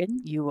not broken.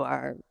 You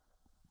are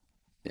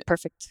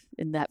perfect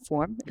in that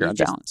form. You're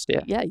unbalanced.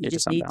 You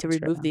just need to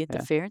remove the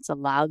interference,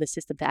 allow the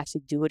system to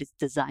actually do what it's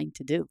designed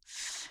to do.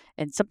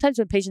 And sometimes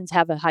when patients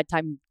have a hard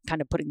time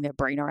kind of putting their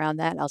brain around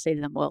that, I'll say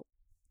to them, well,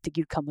 did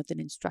you come with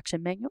an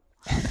instruction manual?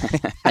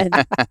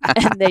 and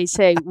they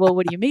say, well,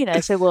 what do you mean?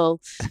 I say,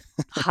 well,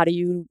 how do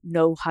you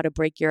know how to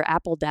break your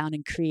apple down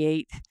and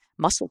create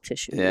muscle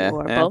tissue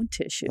or bone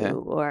tissue?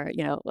 Or,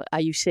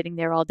 are you sitting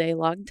there all day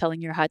long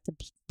telling your heart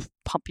to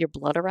pump your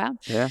blood around?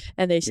 Yeah.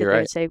 And they sit there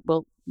and say,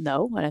 well,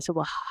 no. And I said,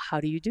 well,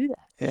 how do you do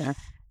that? Yeah.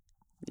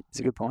 It's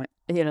a good point.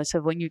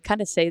 So when you kind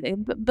of say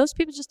that, most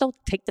people just don't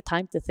take the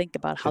time to think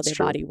about how That's their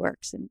true. body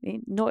works. And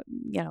nor,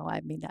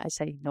 I mean, I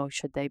say nor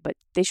should they, but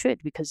they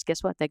should, because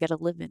guess what? They got to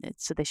live in it.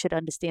 So they should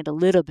understand a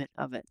little bit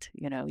of it.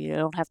 You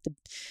don't have to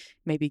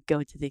maybe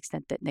go to the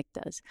extent that Nick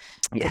does.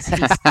 Yes.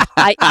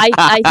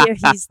 I hear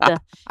he's the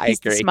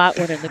agree. smart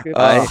one in the group.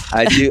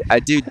 I do. I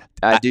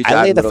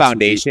dive lay a the little too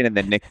foundation, and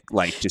then Nick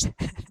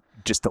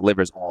just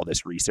delivers all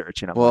this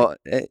research, and I'm Well,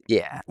 like,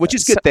 yeah, which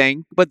is a good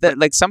thing. but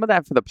some of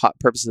that for the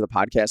purposes of the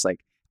podcast,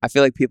 like I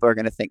feel like people are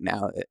going to think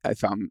now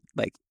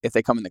if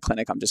they come in the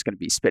clinic, I'm just going to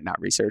be spitting out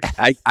research.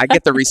 I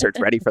get the research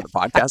ready for the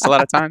podcast a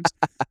lot of times,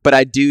 but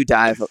I do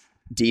dive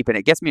deep, and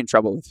it gets me in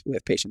trouble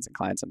with patients and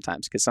clients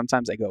sometimes, because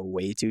sometimes I go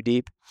way too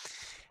deep,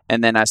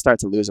 and then I start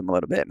to lose them a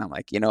little bit, and I'm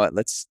like, you know what,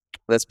 let's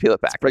peel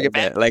it back. Bring a it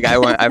bit. Like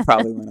I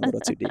probably went a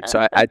little too deep,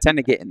 so I tend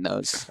to get in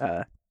those.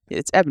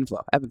 It's ebb and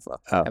flow.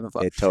 Oh,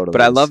 it totally. But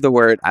I is. love the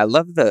word. I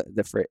love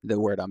the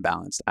word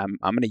unbalanced. I'm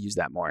going to use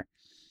that more,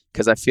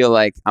 because I feel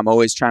like I'm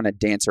always trying to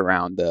dance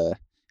around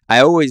I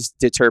always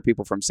deter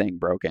people from saying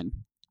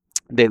broken.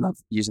 They love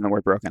using the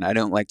word broken. I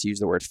don't like to use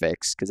the word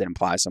fixed, because it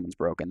implies someone's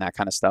broken, that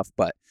kind of stuff.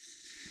 But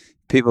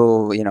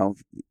people,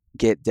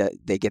 get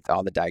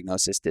all the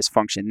diagnosis: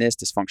 dysfunction this,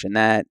 dysfunction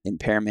that,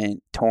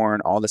 impairment,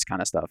 torn, all this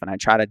kind of stuff. And I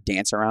try to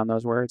dance around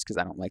those words, because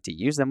I don't like to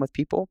use them with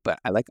people. But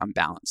I like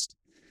unbalanced.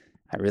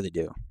 I really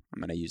do. I'm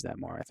going to use that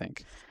more, I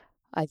think.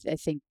 I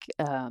think,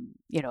 I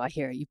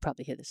hear, you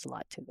probably hear this a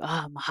lot too.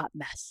 I'm a hot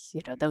mess,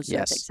 those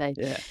sort of things.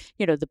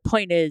 The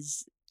point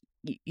is,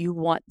 you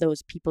want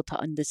those people to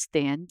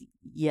understand,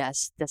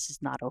 yes, this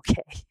is not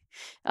okay.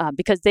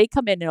 Because they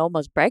come in and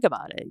almost brag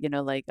about it,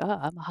 like, oh,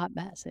 I'm a hot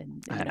mess.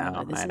 And, I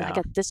know. I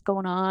got this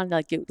going on,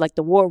 like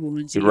the war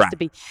wounds. It Right. used to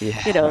be,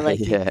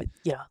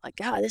 Yeah. like,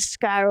 this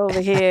scar over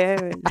here.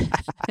 And,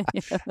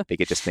 I think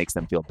it just makes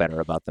them feel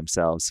better about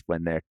themselves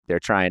when they're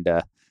trying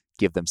to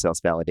give themselves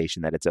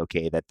validation that it's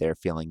okay that they're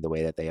feeling the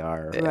way that they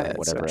are, or Yeah,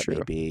 whatever so it may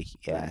true. be.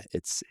 Yeah, Right.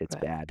 it's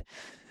Right. bad.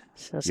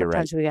 So You're right.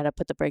 sometimes we got to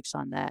put the brakes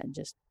on that and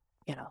just,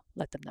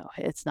 let them know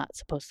it's not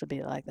supposed to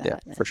be like that.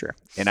 Yeah, for sure.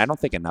 And I don't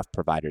think enough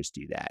providers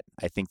do that.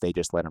 I think they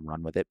just let them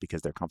run with it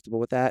because they're comfortable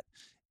with that,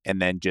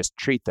 and then just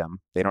treat them.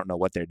 They don't know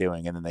what they're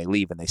doing, and then they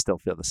leave, and they still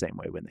feel the same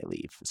way when they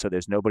leave. So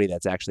there's nobody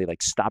that's actually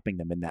like stopping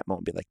them in that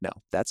moment, be like, no,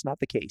 that's not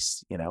the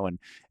case, And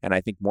I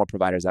think more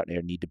providers out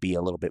there need to be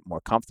a little bit more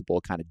comfortable,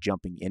 kind of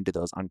jumping into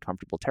those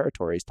uncomfortable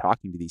territories,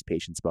 talking to these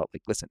patients about,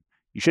 like, listen,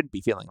 you shouldn't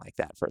be feeling like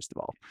that, first of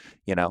all,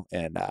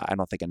 And I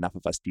don't think enough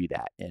of us do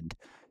that. And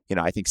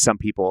I think some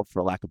people,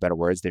 for lack of better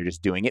words, they're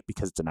just doing it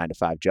because it's a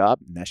 9-to-5 job,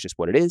 and that's just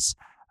what it is.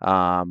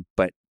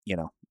 But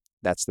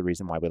that's the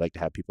reason why we like to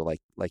have people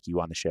like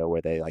you on the show,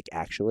 where they like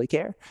actually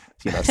care.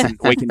 So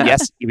we can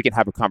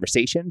have a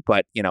conversation,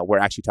 but we're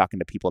actually talking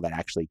to people that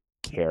actually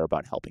care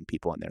about helping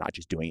people, and they're not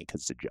just doing it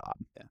because it's a job.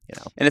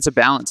 Yeah. And it's a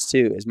balance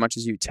too. As much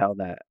as you tell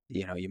that,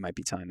 you might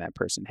be telling that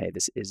person, hey,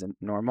 this isn't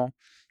normal,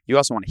 you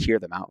also want to hear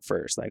them out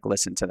first, like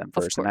listen to them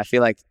first. And I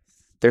feel like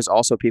there's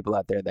also people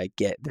out there that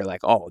they're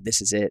like, oh,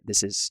 this is it.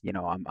 This is,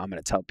 I'm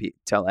going to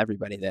tell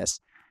everybody this.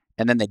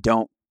 And then they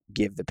don't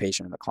give the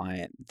patient or the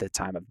client the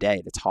time of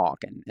day to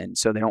talk. And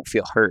so they don't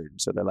feel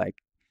heard. So they're like,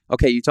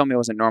 okay, you told me it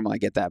wasn't normal. I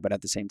get that. But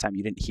at the same time,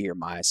 you didn't hear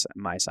my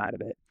side of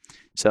it.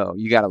 So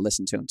you got to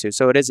listen to them too.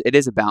 So it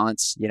is a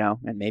balance,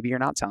 and maybe you're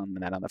not telling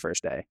them that on the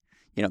first day.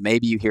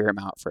 Maybe you hear them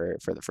out for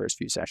the first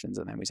few sessions,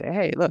 and then we say,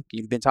 hey, look,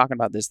 you've been talking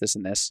about this, this,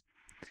 and this.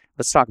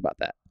 Let's talk about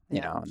that.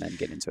 And then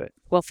get into it.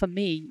 Well, for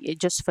me,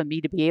 just for me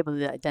to be able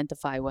to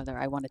identify whether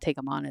I want to take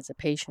them on as a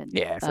patient.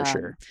 Yeah, for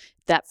sure.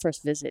 That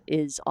first visit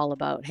is all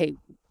about, hey,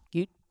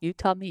 you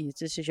tell me,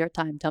 this is your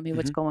time. Tell me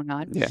what's going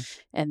on. Yeah.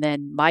 And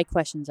then my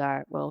questions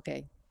are, well,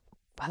 okay,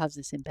 how's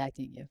this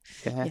impacting you?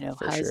 Yeah,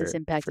 How is this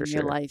impacting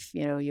your life?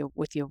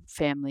 With your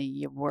family,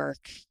 your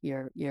work,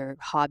 your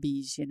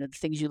hobbies, the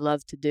things you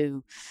love to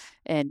do.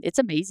 And it's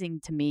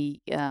amazing to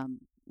me,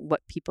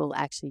 what people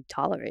actually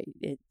tolerate.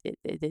 It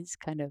is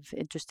kind of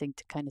interesting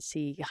to kind of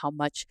see how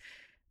much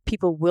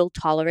people will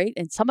tolerate,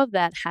 and some of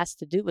that has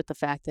to do with the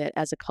fact that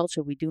as a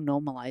culture we do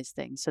normalize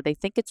things, so they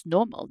think it's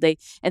normal.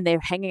 They're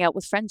hanging out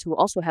with friends who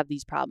also have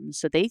these problems,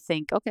 so they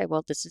think, okay,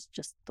 well, this is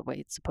just the way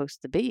it's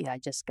supposed to be. I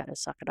just got to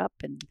suck it up,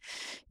 and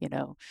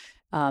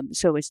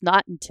so it's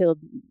not until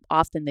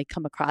often they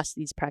come across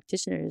these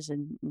practitioners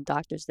and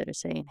doctors that are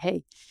saying,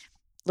 hey,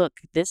 look,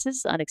 this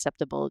is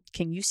unacceptable.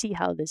 Can you see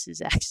how this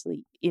is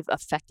actually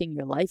affecting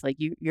your life? Like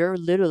you're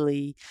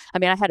literally, I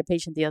mean, I had a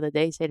patient the other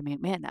day say to me,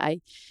 man,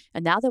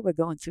 and now that we're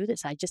going through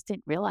this, I just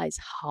didn't realize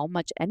how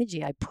much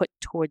energy I put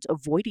towards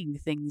avoiding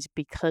things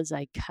because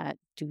I can't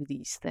do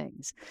these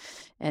things.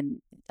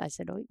 And I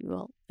said, oh,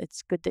 well,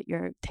 it's good that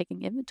you're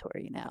taking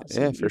inventory now.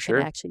 So Yeah, for you sure.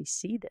 can actually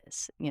see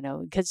this,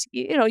 because,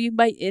 you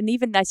might, and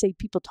even I say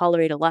people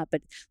tolerate a lot,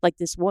 but like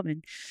this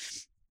woman,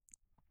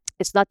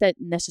 it's not that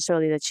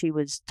necessarily that she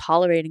was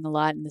tolerating a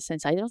lot in the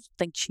sense, I don't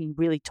think she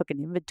really took an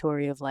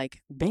inventory of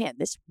like, man,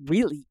 this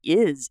really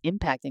is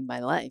impacting my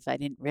life. I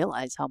didn't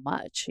realize how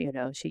much,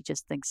 she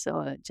just thinks,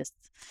 so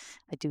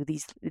I do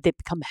these, they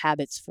become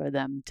habits for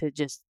them to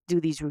just do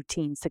these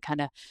routines to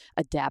kind of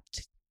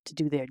adapt to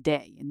do their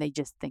day, and they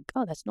just think,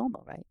 oh, that's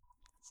normal, right?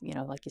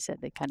 Like you said,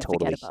 they kind of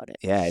Totally. forget about it.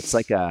 Yeah,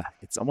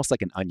 it's almost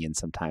like an onion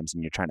sometimes,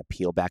 and you're trying to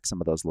peel back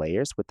some of those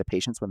layers with the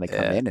patients when they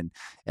come in. And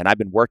I've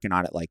been working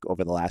on it like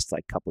over the last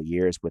like couple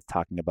years with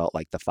talking about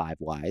like the 5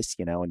 whys,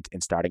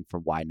 and starting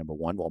from why number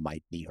 1. Well, my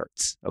knee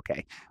hurts.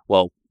 Okay.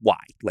 Well, why?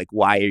 Like,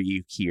 why are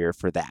you here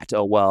for that?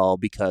 Oh, well,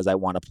 because I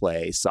want to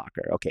play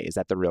soccer. Okay. Is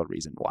that the real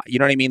reason why? You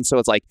know what I mean? So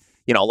it's like,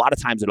 a lot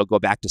of times it'll go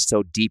back to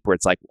so deep where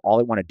it's like, all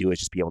I want to do is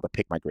just be able to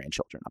pick my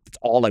grandchildren up. That's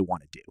all I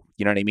want to do.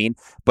 You know what I mean?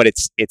 But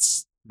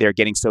they're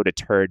getting so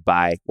deterred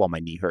by, well, my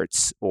knee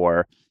hurts,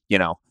 or,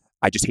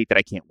 I just hate that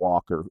I can't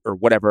walk, or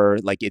whatever.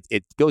 Like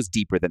it goes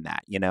deeper than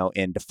that,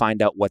 and to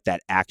find out what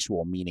that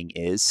actual meaning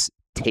is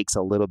takes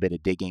a little bit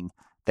of digging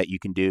that you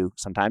can do.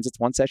 Sometimes it's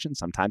one session,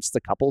 sometimes it's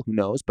a couple, who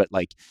knows? But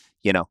like,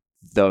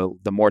 the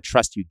more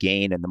trust you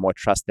gain and the more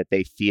trust that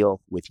they feel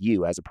with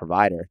you as a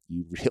provider,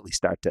 you really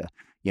start to,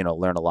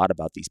 learn a lot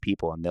about these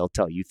people, and they'll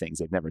tell you things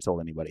they've never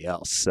told anybody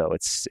else. So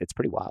it's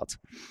pretty wild.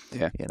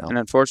 Yeah. And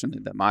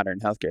unfortunately, the modern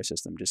healthcare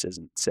system just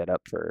isn't set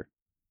up for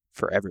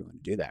everyone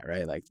to do that,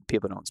 right? Like,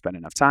 people don't spend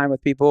enough time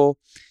with people.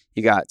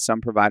 You got some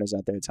providers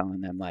out there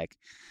telling them like,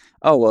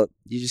 oh, well,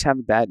 you just have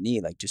a bad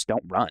knee, like, just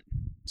don't run.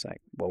 It's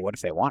like, well, what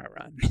if they want to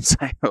run? It's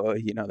like, well,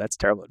 that's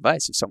terrible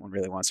advice if someone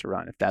really wants to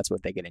run, if that's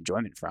what they get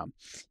enjoyment from.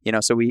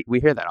 So we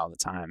hear that all the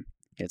time.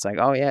 It's like,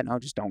 oh yeah, no,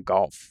 just don't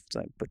golf. It's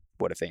like, but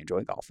what if they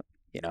enjoy golfing?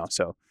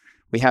 So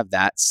we have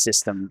that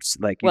system,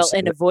 like,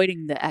 and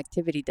avoiding the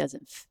activity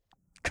doesn't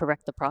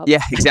correct the problem.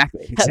 Yeah,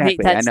 exactly.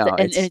 I know.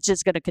 And it's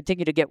just going to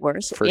continue to get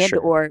worse,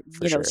 or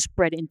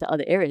spread into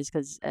other areas.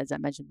 Because as I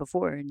mentioned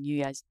before, and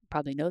you guys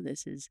probably know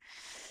this, is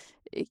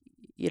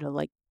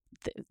like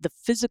the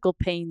physical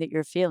pain that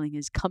you're feeling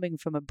is coming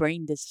from a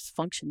brain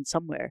dysfunction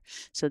somewhere.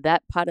 So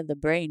that part of the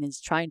brain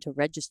is trying to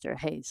register,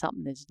 hey,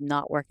 something is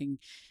not working.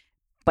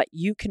 But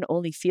you can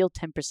only feel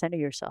 10% of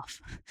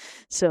yourself.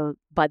 So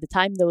by the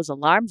time those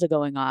alarms are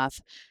going off,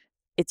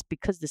 it's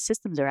because the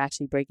systems are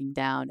actually breaking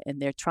down,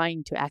 and they're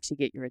trying to actually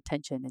get your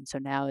attention. And so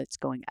now it's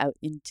going out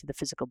into the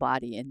physical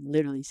body and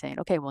literally saying,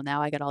 okay, well,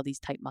 now I got all these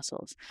tight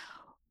muscles.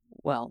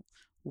 Well,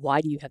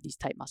 why do you have these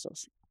tight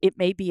muscles? It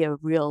may be a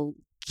real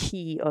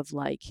key of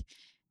like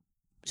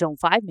zone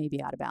 5 may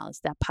be out of balance.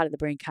 That part of the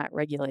brain can't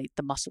regulate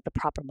the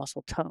proper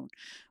muscle tone.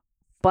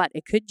 But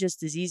it could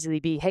just as easily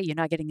be, hey, you're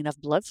not getting enough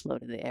blood flow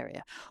to the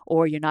area,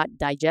 or you're not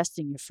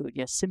digesting your food.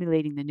 You're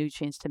assimilating the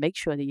nutrients to make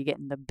sure that you're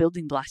getting the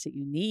building blocks that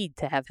you need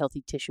to have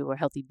healthy tissue or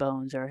healthy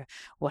bones or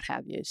what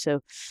have you.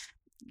 So,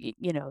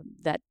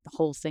 that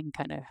whole thing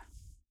kind of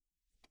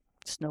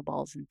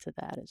snowballs into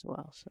that as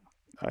well. So.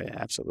 Oh yeah,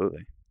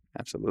 absolutely.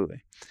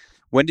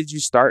 When did you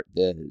start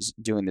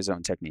doing the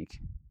zone technique?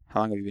 How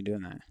long have you been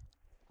doing that?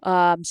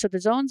 So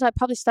the zones, I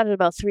probably started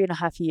about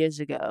 3.5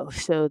 years ago.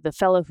 So the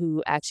fellow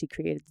who actually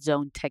created the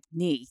zone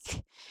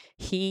technique,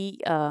 he,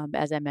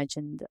 as I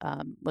mentioned,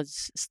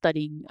 was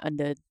studying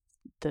under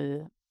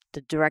the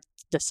direct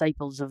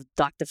disciples of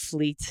Dr.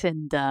 Fleet,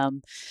 and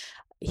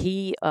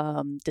he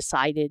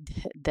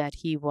decided that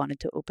he wanted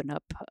to open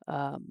up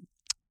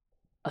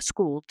a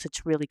school to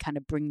really kind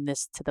of bring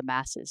this to the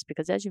masses,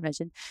 because as you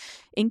mentioned,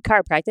 in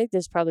chiropractic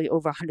there's probably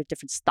over 100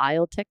 different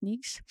style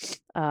techniques,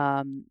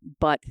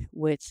 but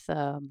with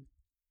the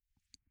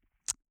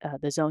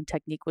zone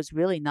technique was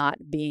really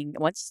not being,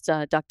 once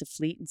Dr.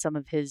 Fleet and some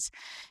of his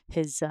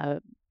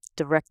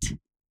direct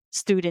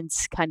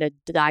students kind of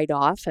died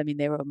off. I mean,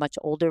 they were much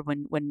older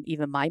when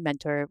even my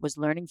mentor was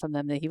learning from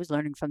them. He was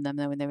learning from them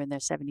when they were in their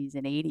 70s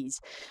and 80s.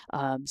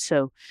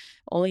 So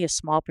only a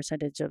small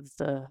percentage of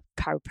the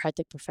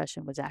chiropractic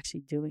profession was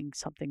actually doing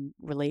something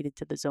related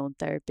to the zone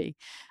therapy.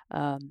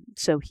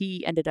 So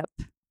he ended up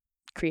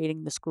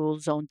creating the school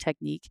zone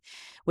technique,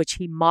 which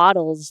he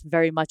models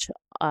very much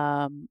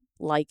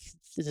like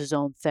the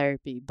zone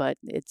therapy, but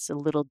it's a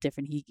little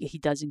different. He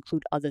does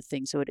include other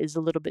things, so it is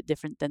a little bit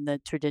different than the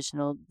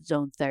traditional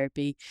zone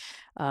therapy.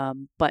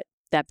 But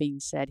that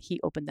being said, he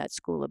opened that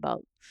school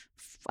about,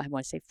 I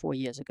want to say 4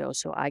 years ago.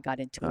 So I got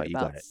into it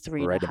about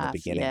three right and a half. In the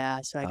beginning. Yeah,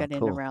 so I got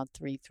in around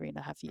 3.5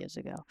 years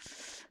ago.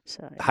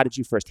 So yeah. How did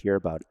you first hear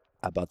about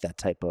that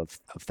type of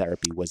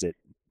therapy? Was it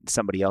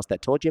somebody else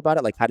that told you about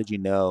it? Like, how did you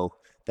know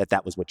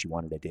that was what you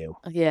wanted to do?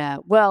 Yeah,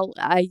 well,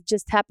 I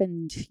just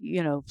happened,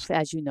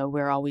 as you know,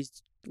 we're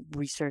always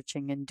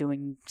researching and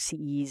doing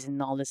CEs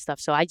and all this stuff.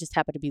 So I just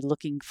happened to be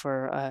looking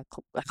for a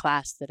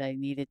class that I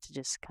needed to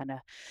just kind of,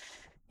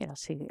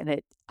 see. And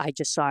I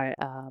just saw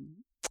an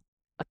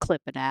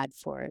ad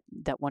for it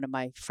that one of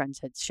my friends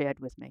had shared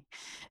with me.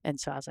 And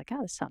so I was like,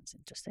 oh, this sounds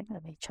interesting.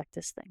 Let me check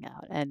this thing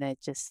out. And it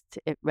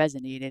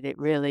resonated. It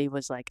really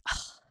was like,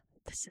 oh,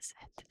 this is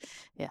it.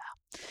 Yeah.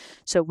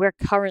 So we're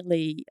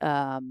currently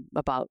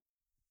about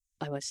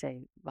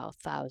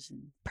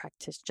 1,000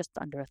 just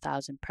under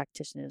 1,000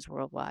 practitioners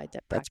worldwide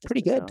that practice. That's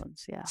pretty good.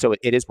 Zones. Yeah. So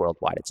it is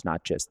worldwide. It's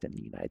not just in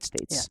the United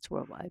States. Yeah, it's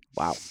worldwide.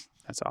 Wow.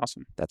 That's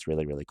awesome. That's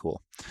really, really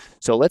cool.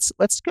 So let's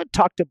go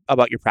talk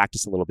about your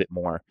practice a little bit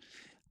more.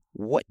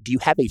 What do you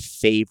have a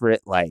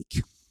favorite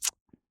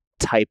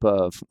type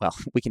of, well,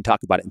 we can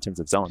talk about it in terms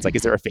of zones. Like,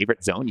 is there a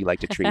favorite zone you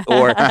like to treat?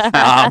 Or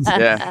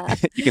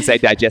you can say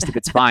digestive,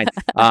 it's fine.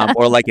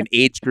 Or like an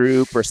age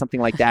group or something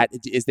like that.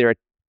 Is there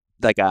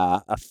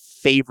a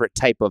favorite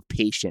type of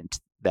patient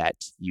that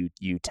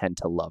you tend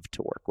to love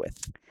to work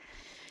with?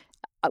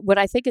 What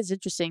I think is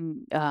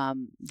interesting,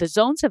 the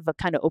zones have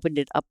kind of opened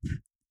it up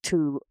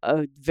to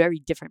a very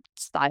different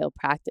style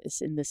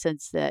practice, in the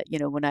sense that,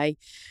 when I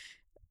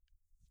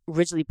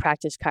originally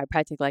practiced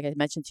chiropractic, like I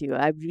mentioned to you,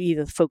 I'd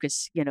either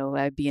focus,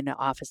 I'd be in an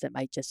office that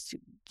might just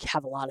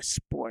have a lot of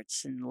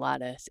sports and a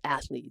lot of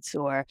athletes,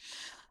 or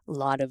a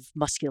lot of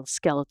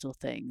musculoskeletal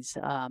things,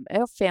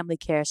 or family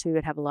care. So we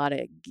would have a lot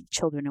of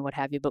children and what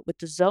have you. But with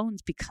the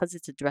zones, because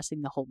it's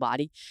addressing the whole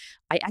body,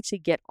 I actually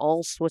get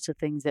all sorts of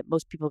things that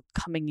most people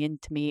coming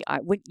into me,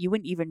 you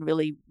wouldn't even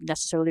really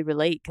necessarily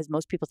relate, because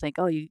most people think,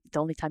 the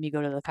only time you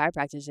go to the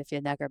chiropractor is if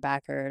your neck or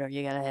back hurt or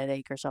you got a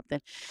headache or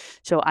something.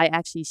 So I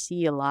actually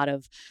see a lot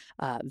of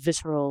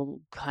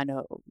visceral kind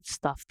of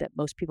stuff that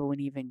most people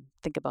wouldn't even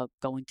think about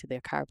going to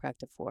their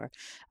chiropractor for.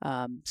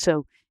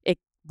 So it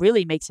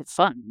really makes it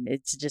fun.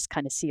 It's just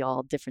kind of see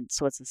all different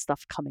sorts of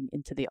stuff coming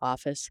into the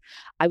office.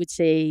 I would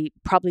say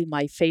probably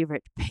my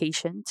favorite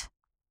patient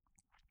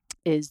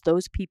is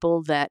those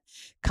people that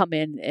come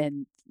in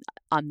and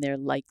on their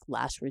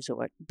last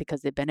resort,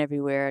 because they've been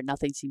everywhere,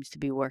 nothing seems to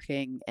be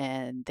working,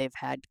 and they've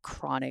had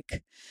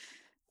chronic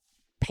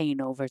pain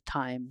over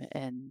time,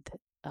 and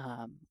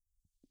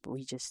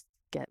we just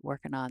get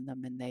working on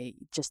them, and they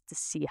just to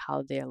see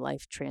how their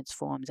life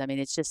transforms. I mean,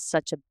 it's just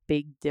such a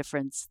big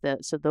difference.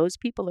 So those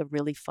people are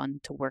really fun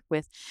to work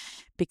with,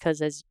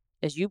 because as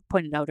you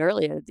pointed out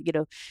earlier,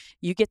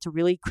 you get to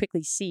really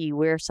quickly see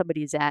where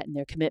somebody is at in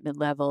their commitment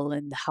level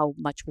and how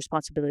much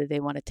responsibility they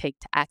want to take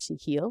to actually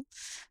heal.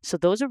 So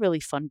those are really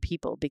fun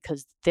people,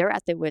 because they're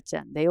at their wits'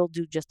 end. They'll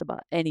do just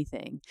about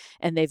anything,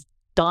 and they've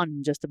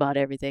done just about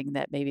everything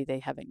that maybe they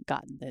haven't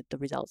gotten the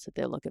results that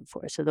they're looking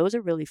for. So those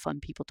are really fun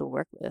people to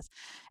work with.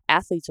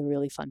 Athletes are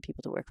really fun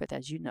people to work with.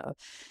 As you know,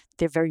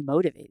 they're very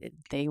motivated.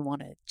 They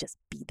want to just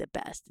be the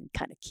best and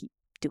kind of keep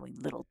doing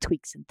little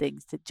tweaks and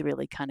things to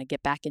really kind of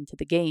get back into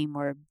the game,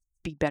 or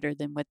be better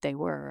than what they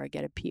were, or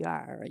get a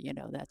PR, or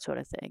that sort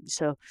of thing.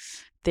 So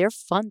they're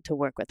fun to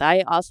work with.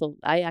 I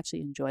actually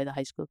enjoy the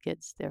high school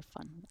kids. They're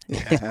fun.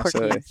 They're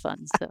quirky and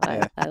fun. So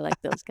I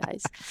like those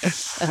guys.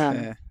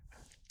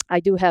 I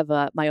do have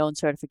my own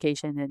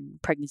certification in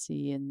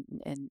pregnancy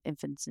and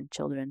infants and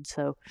children.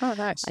 So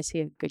nice. I see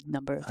a good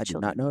number of I did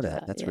children. not know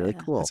that. That's really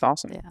cool. That's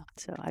awesome. Yeah.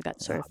 So I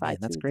got certified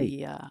that's through great.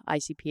 the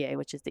ICPA,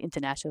 which is the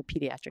International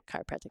Pediatric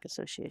Chiropractic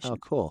Association. Oh,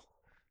 cool.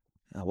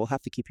 We'll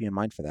have to keep you in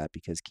mind for that,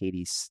 because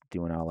Katie's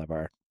doing all of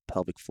our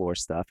pelvic floor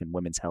stuff and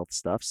women's health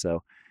stuff.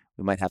 So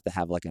we might have to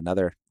have like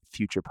another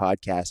future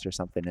podcast or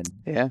something,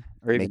 and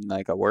or even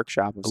like a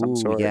workshop of some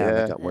sort.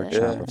 Like a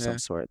workshop of some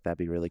sort. That'd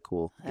be really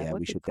cool. That would we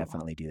be should cool.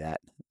 definitely do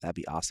that. That'd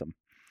be awesome.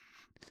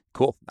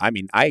 Cool. I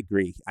mean, I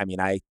agree. I mean,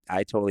 I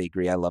totally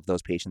agree. I love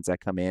those patients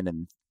that come in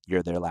and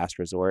you're their last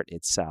resort.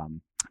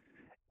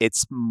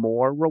 It's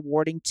more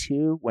rewarding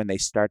too when they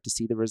start to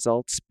see the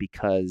results,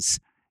 because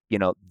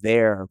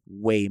they're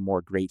way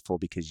more grateful,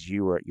 because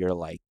you're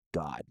like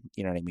God.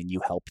 You know what I mean?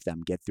 You helped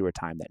them get through a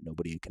time that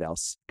nobody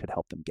else could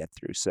help them get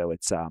through. So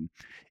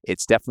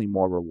it's definitely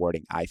more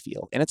rewarding, I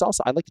feel. And it's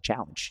also, I like the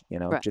challenge,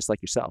 Right. just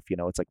like yourself.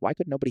 It's like, why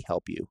could nobody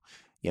help you?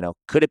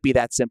 Could it be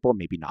that simple?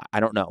 Maybe not. I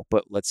don't know.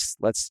 But let's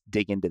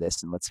dig into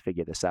this and let's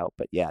figure this out.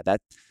 But yeah,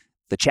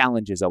 the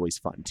challenge is always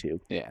fun too.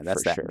 Yeah,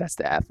 that's for sure. That's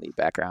the athlete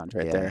background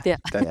right there. Yeah.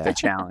 The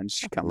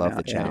challenge. Love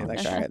the Yeah, challenge.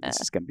 like, all right,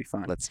 this is gonna be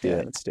fun. Let's do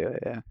it. Let's do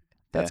it. Yeah,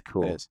 That's Yeah,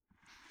 cool. it is.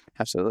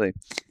 Absolutely.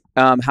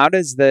 How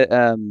does do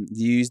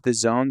you use the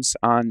zones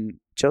on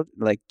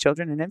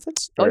children and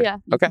infants? Oh Or- yeah,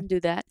 you Okay. can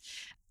do that.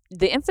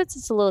 The infants,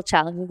 it's a little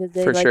challenging because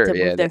they For like sure, to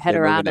yeah, move their head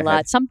they're moving around a their lot.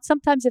 head.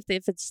 Sometimes if the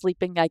infant's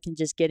sleeping, I can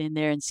just get in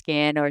there and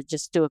scan, or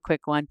just do a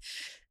quick one.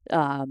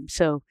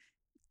 So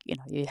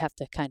you have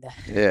to kind of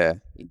Yeah.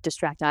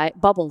 distract.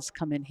 Bubbles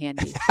come in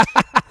handy.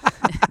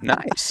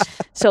 Nice.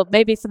 So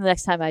maybe for the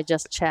next time I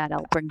just chat,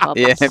 I'll bring bubbles.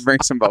 Yeah, bring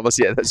some bubbles.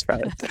 Yeah, that's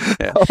probably.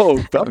 Yeah.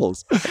 Oh,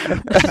 bubbles.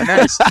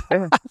 Nice.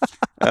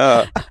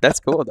 Yeah. That's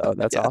cool though.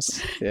 That's Yes.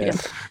 awesome. Yeah.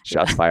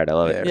 Shots fired. I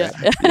love it. Yeah,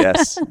 Yeah.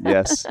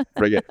 Yes.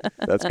 Bring it.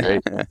 That's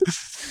great.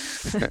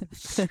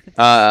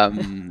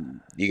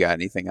 You got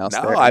anything else?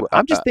 No, there?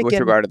 I'm just with thinking-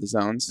 regard to the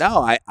zones.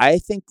 No, I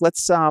think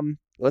let's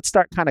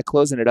start kind of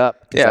closing it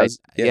up. 'Cause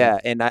Yeah,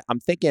 and I'm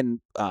thinking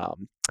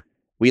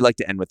we like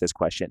to end with this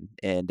question,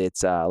 and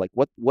it's like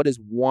what is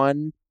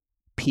one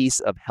piece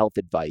of health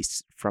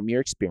advice from your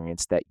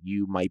experience that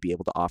you might be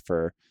able to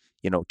offer,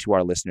 to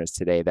our listeners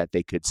today that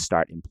they could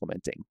start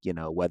implementing,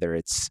 whether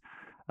it's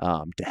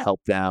to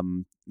help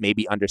them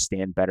maybe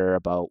understand better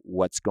about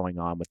what's going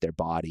on with their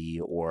body,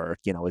 or,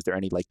 is there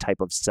any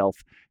type of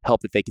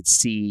self-help that they could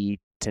see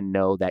to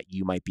know that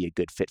you might be a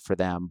good fit for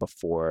them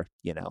before,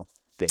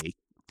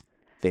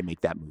 they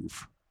make that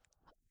move?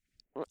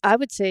 I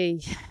would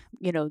say,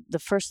 the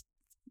first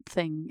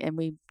thing, and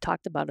we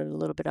talked about it a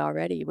little bit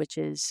already, which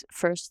is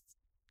first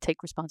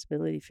take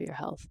responsibility for your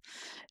health.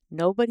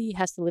 Nobody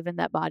has to live in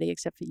that body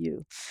except for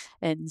you.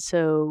 And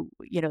so,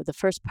 the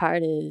first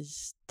part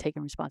is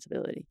taking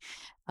responsibility.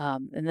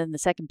 And then the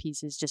second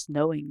piece is just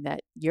knowing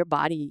that your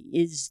body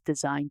is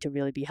designed to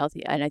really be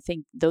healthy. And I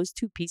think those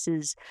two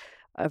pieces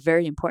are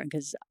very important,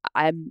 because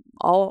I'm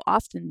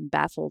often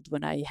baffled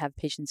when I have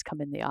patients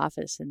come in the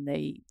office and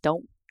they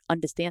don't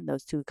understand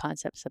those two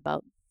concepts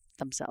about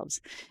themselves.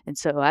 And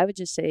so I would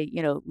just say,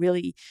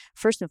 really,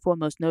 first and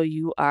foremost, know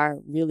you are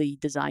really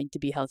designed to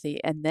be healthy.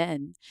 And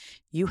then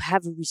you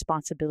have a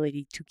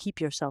responsibility to keep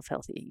yourself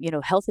healthy.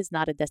 Health is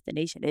not a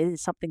destination. It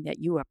is something that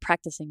you are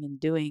practicing and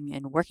doing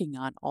and working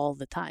on all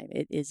the time.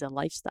 It is a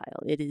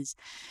lifestyle. It is,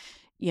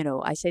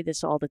 I say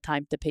this all the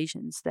time to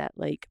patients that,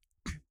 like,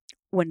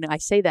 when I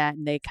say that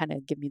and they kind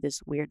of give me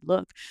this weird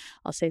look,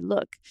 I'll say,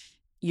 look,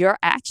 your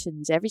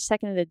actions every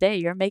second of the day,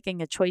 you're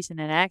making a choice and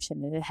an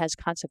action, and it has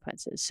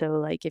consequences. So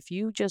like, if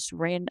you just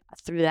ran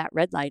through that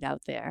red light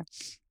out there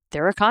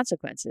are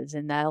consequences,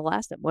 and that'll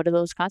last them. What are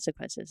those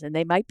consequences? And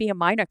they might be a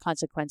minor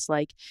consequence,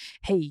 like,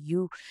 hey,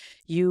 you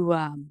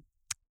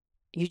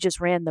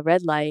just ran the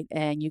red light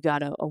and you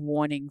got a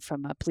warning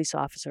from a police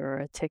officer or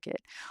a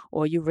ticket,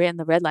 or you ran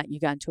the red light and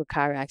you got into a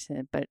car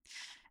accident, but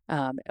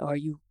or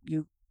you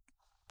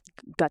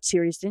got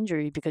serious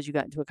injury because you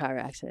got into a car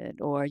accident,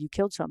 or you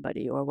killed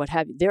somebody, or what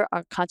have you. There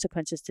are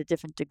consequences to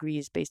different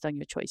degrees based on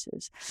your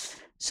choices.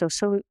 So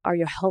are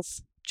your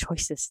health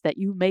choices that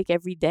you make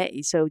every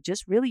day. So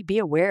just really be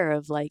aware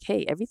of, like,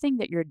 hey, everything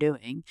that you're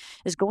doing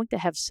is going to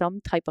have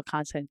some type of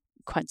consequence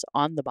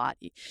on the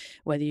body,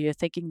 whether you're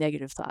thinking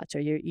negative thoughts, or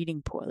you're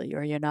eating poorly,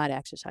 or you're not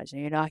exercising,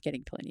 or you're not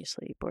getting plenty of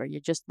sleep, or you're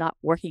just not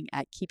working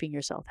at keeping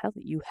yourself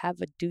healthy. You have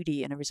a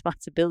duty and a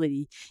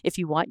responsibility if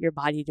you want your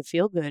body to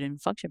feel good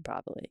and function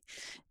properly.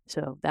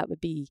 So that would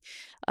be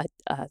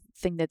a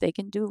thing that they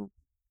can do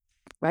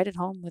right at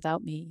home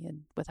without me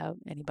and without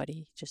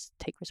anybody. Just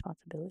take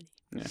responsibility.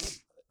 Yeah.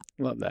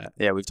 Love that.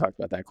 Yeah, we've talked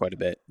about that quite a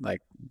bit.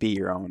 Like, be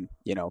your own,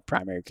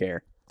 primary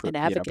care an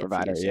advocate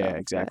provider. For yourself, yeah,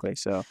 exactly. right.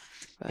 So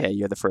yeah,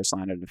 you're the first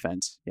line of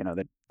defense.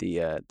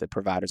 The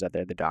providers out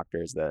there, the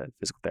doctors, the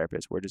physical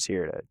therapists, we're just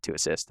here to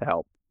assist, to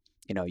help.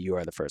 You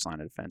are the first line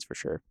of defense for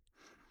sure.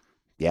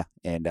 Yeah.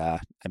 And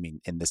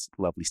in this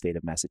lovely state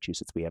of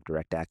Massachusetts, we have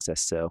direct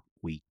access. So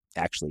we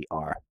actually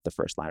are the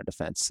first line of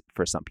defense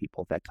for some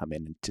people that come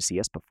in to see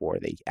us before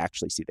they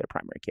actually see their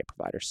primary care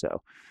provider.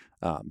 So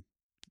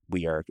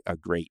we are a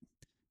great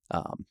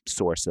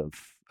source of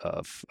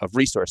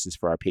resources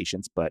for our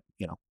patients, but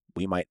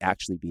we might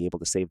actually be able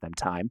to save them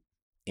time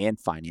and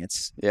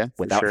finance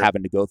without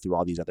having to go through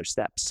all these other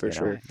steps. For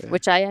sure. Yeah.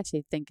 Which I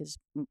actually think is,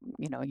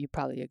 you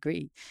probably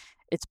agree,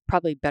 it's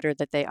probably better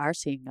that they are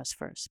seeing us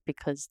first,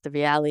 because the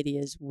reality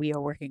is we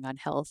are working on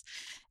health,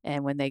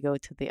 and when they go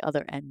to the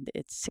other end,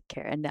 it's sick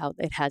care. And now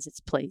it has its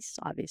place,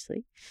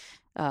 obviously,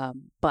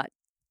 but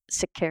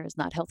sick care is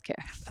not health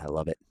care. I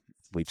love it.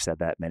 We've said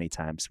that many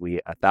times. We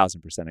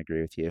 1,000%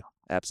 agree with you.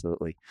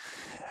 Absolutely.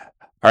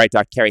 All right,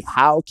 Dr. Carey,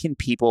 how can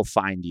people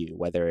find you?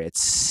 Whether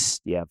it's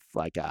you have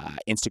like a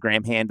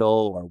Instagram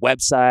handle or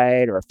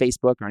website or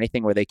Facebook or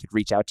anything where they could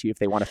reach out to you if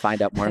they want to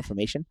find out more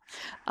information?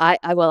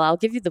 I'll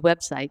give you the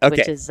website,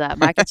 which is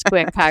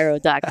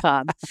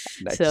marketsquarechiro.com.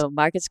 Nice. So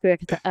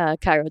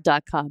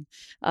marketsquarechiro.com.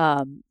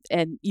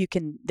 And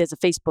there's a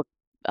Facebook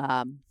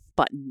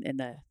button in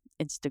the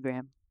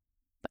Instagram.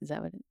 Is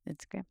that what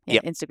Instagram? Yeah,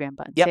 yep. Instagram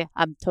button. Yep. Yeah,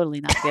 I'm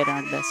totally not good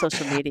on the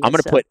social media. I'm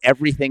going to put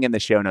everything in the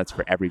show notes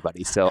for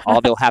everybody. So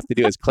all they'll have to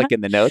do is click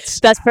in the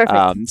notes. That's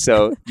perfect.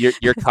 So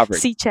you're covered.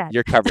 See chat.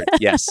 You're covered.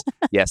 Yes.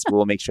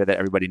 We'll make sure that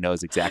everybody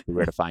knows exactly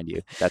where to find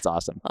you. That's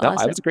awesome. No,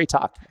 it was a great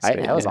talk.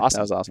 That was awesome.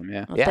 That was awesome.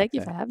 Yeah. Well, thank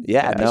you for having me.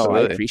 Yeah, no,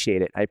 absolutely. I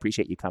appreciate it. I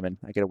appreciate you coming.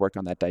 I got to work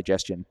on that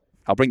digestion.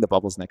 I'll bring the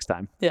bubbles next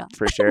time. Yeah.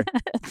 For sure.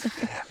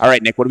 All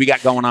right, Nick, what do we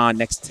got going on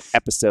next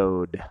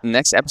episode?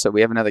 Next episode,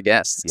 we have another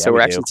guest. Yeah, so we're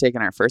we actually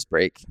taking our first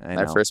break,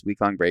 our first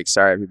week-long break.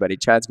 Sorry, everybody.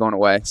 Chad's going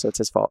away, so it's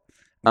his fault.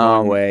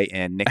 Going away,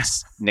 and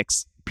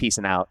Nick's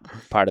peacing out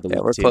part of the week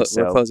too.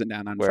 We're closing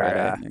down on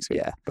Friday next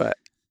week. Yeah. But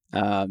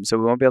so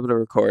we won't be able to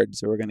record,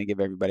 so we're going to give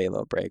everybody a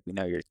little break. We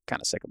know you're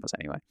kind of sick of us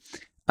anyway.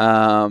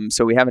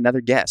 So we have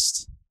another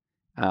guest.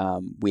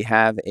 We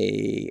have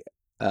a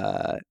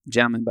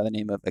gentleman by the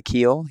name of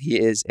Akil. He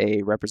is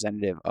a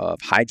representative of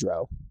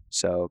Hydrow,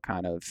 so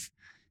kind of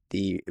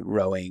the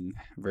rowing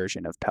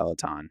version of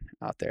Peloton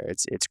out there.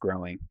 It's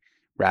growing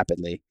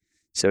rapidly,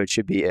 so it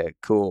should be a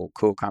cool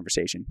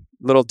conversation.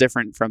 A little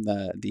different from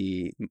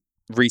the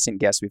recent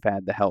guests we've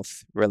had, the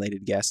health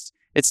related guests.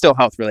 It's still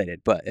health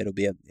related, but it'll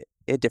be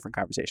a different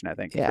conversation, I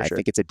think. Yeah, for sure. I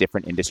think it's a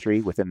different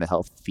industry within the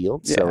health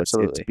field. Yeah, so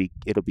absolutely.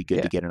 It'll be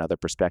good to get another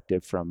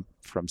perspective from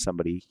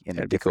somebody in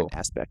a different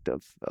aspect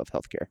of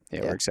healthcare.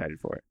 Yeah, we're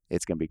excited for it.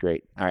 It's going to be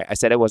great. All right. I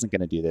said I wasn't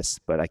going to do this,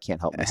 but I can't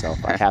help myself.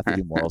 I have to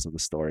do morals of the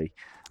story.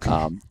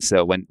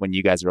 So when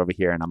you guys are over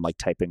here and I'm like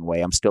typing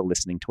away, I'm still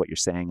listening to what you're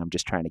saying. I'm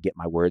just trying to get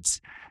my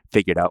words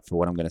figured out for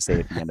what I'm going to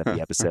say at the end of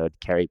the episode.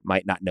 Carey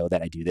might not know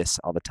that I do this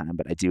all the time,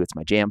 but I do. It's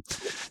my jam.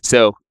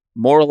 So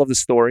moral of the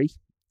story.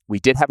 We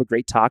did have a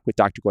great talk with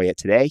Dr. Goyette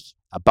today.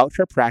 about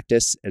her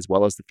practice as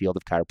well as the field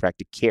of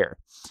chiropractic care.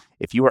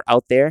 If you are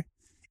out there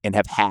and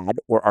have had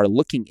or are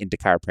looking into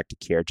chiropractic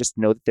care, just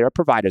know that there are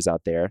providers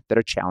out there that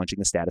are challenging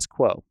the status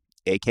quo,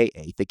 aka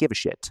they give a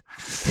shit.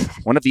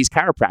 One of these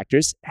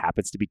chiropractors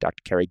happens to be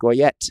Dr. Kerry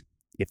Goyette.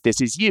 If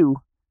this is you,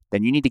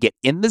 then you need to get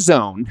in the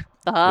zone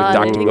with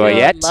Dr.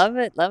 Goyette. Love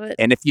it, love it.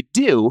 And if you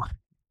do,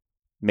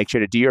 make sure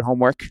to do your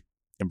homework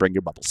and bring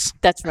your bubbles.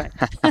 That's right.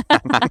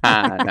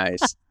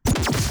 Nice.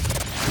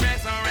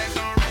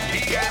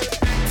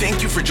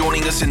 Thank you for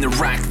joining us in the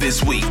rack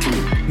this week.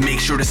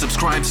 Make sure to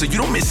subscribe so you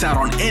don't miss out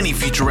on any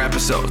future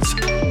episodes.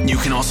 You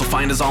can also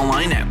find us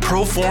online at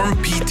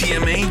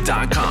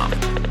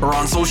proformptma.com or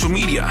on social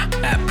media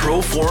at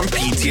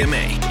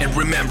proformptma. And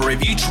remember,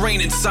 if you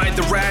train inside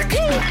the rack,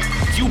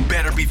 you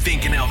better be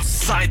thinking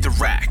outside the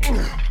rack.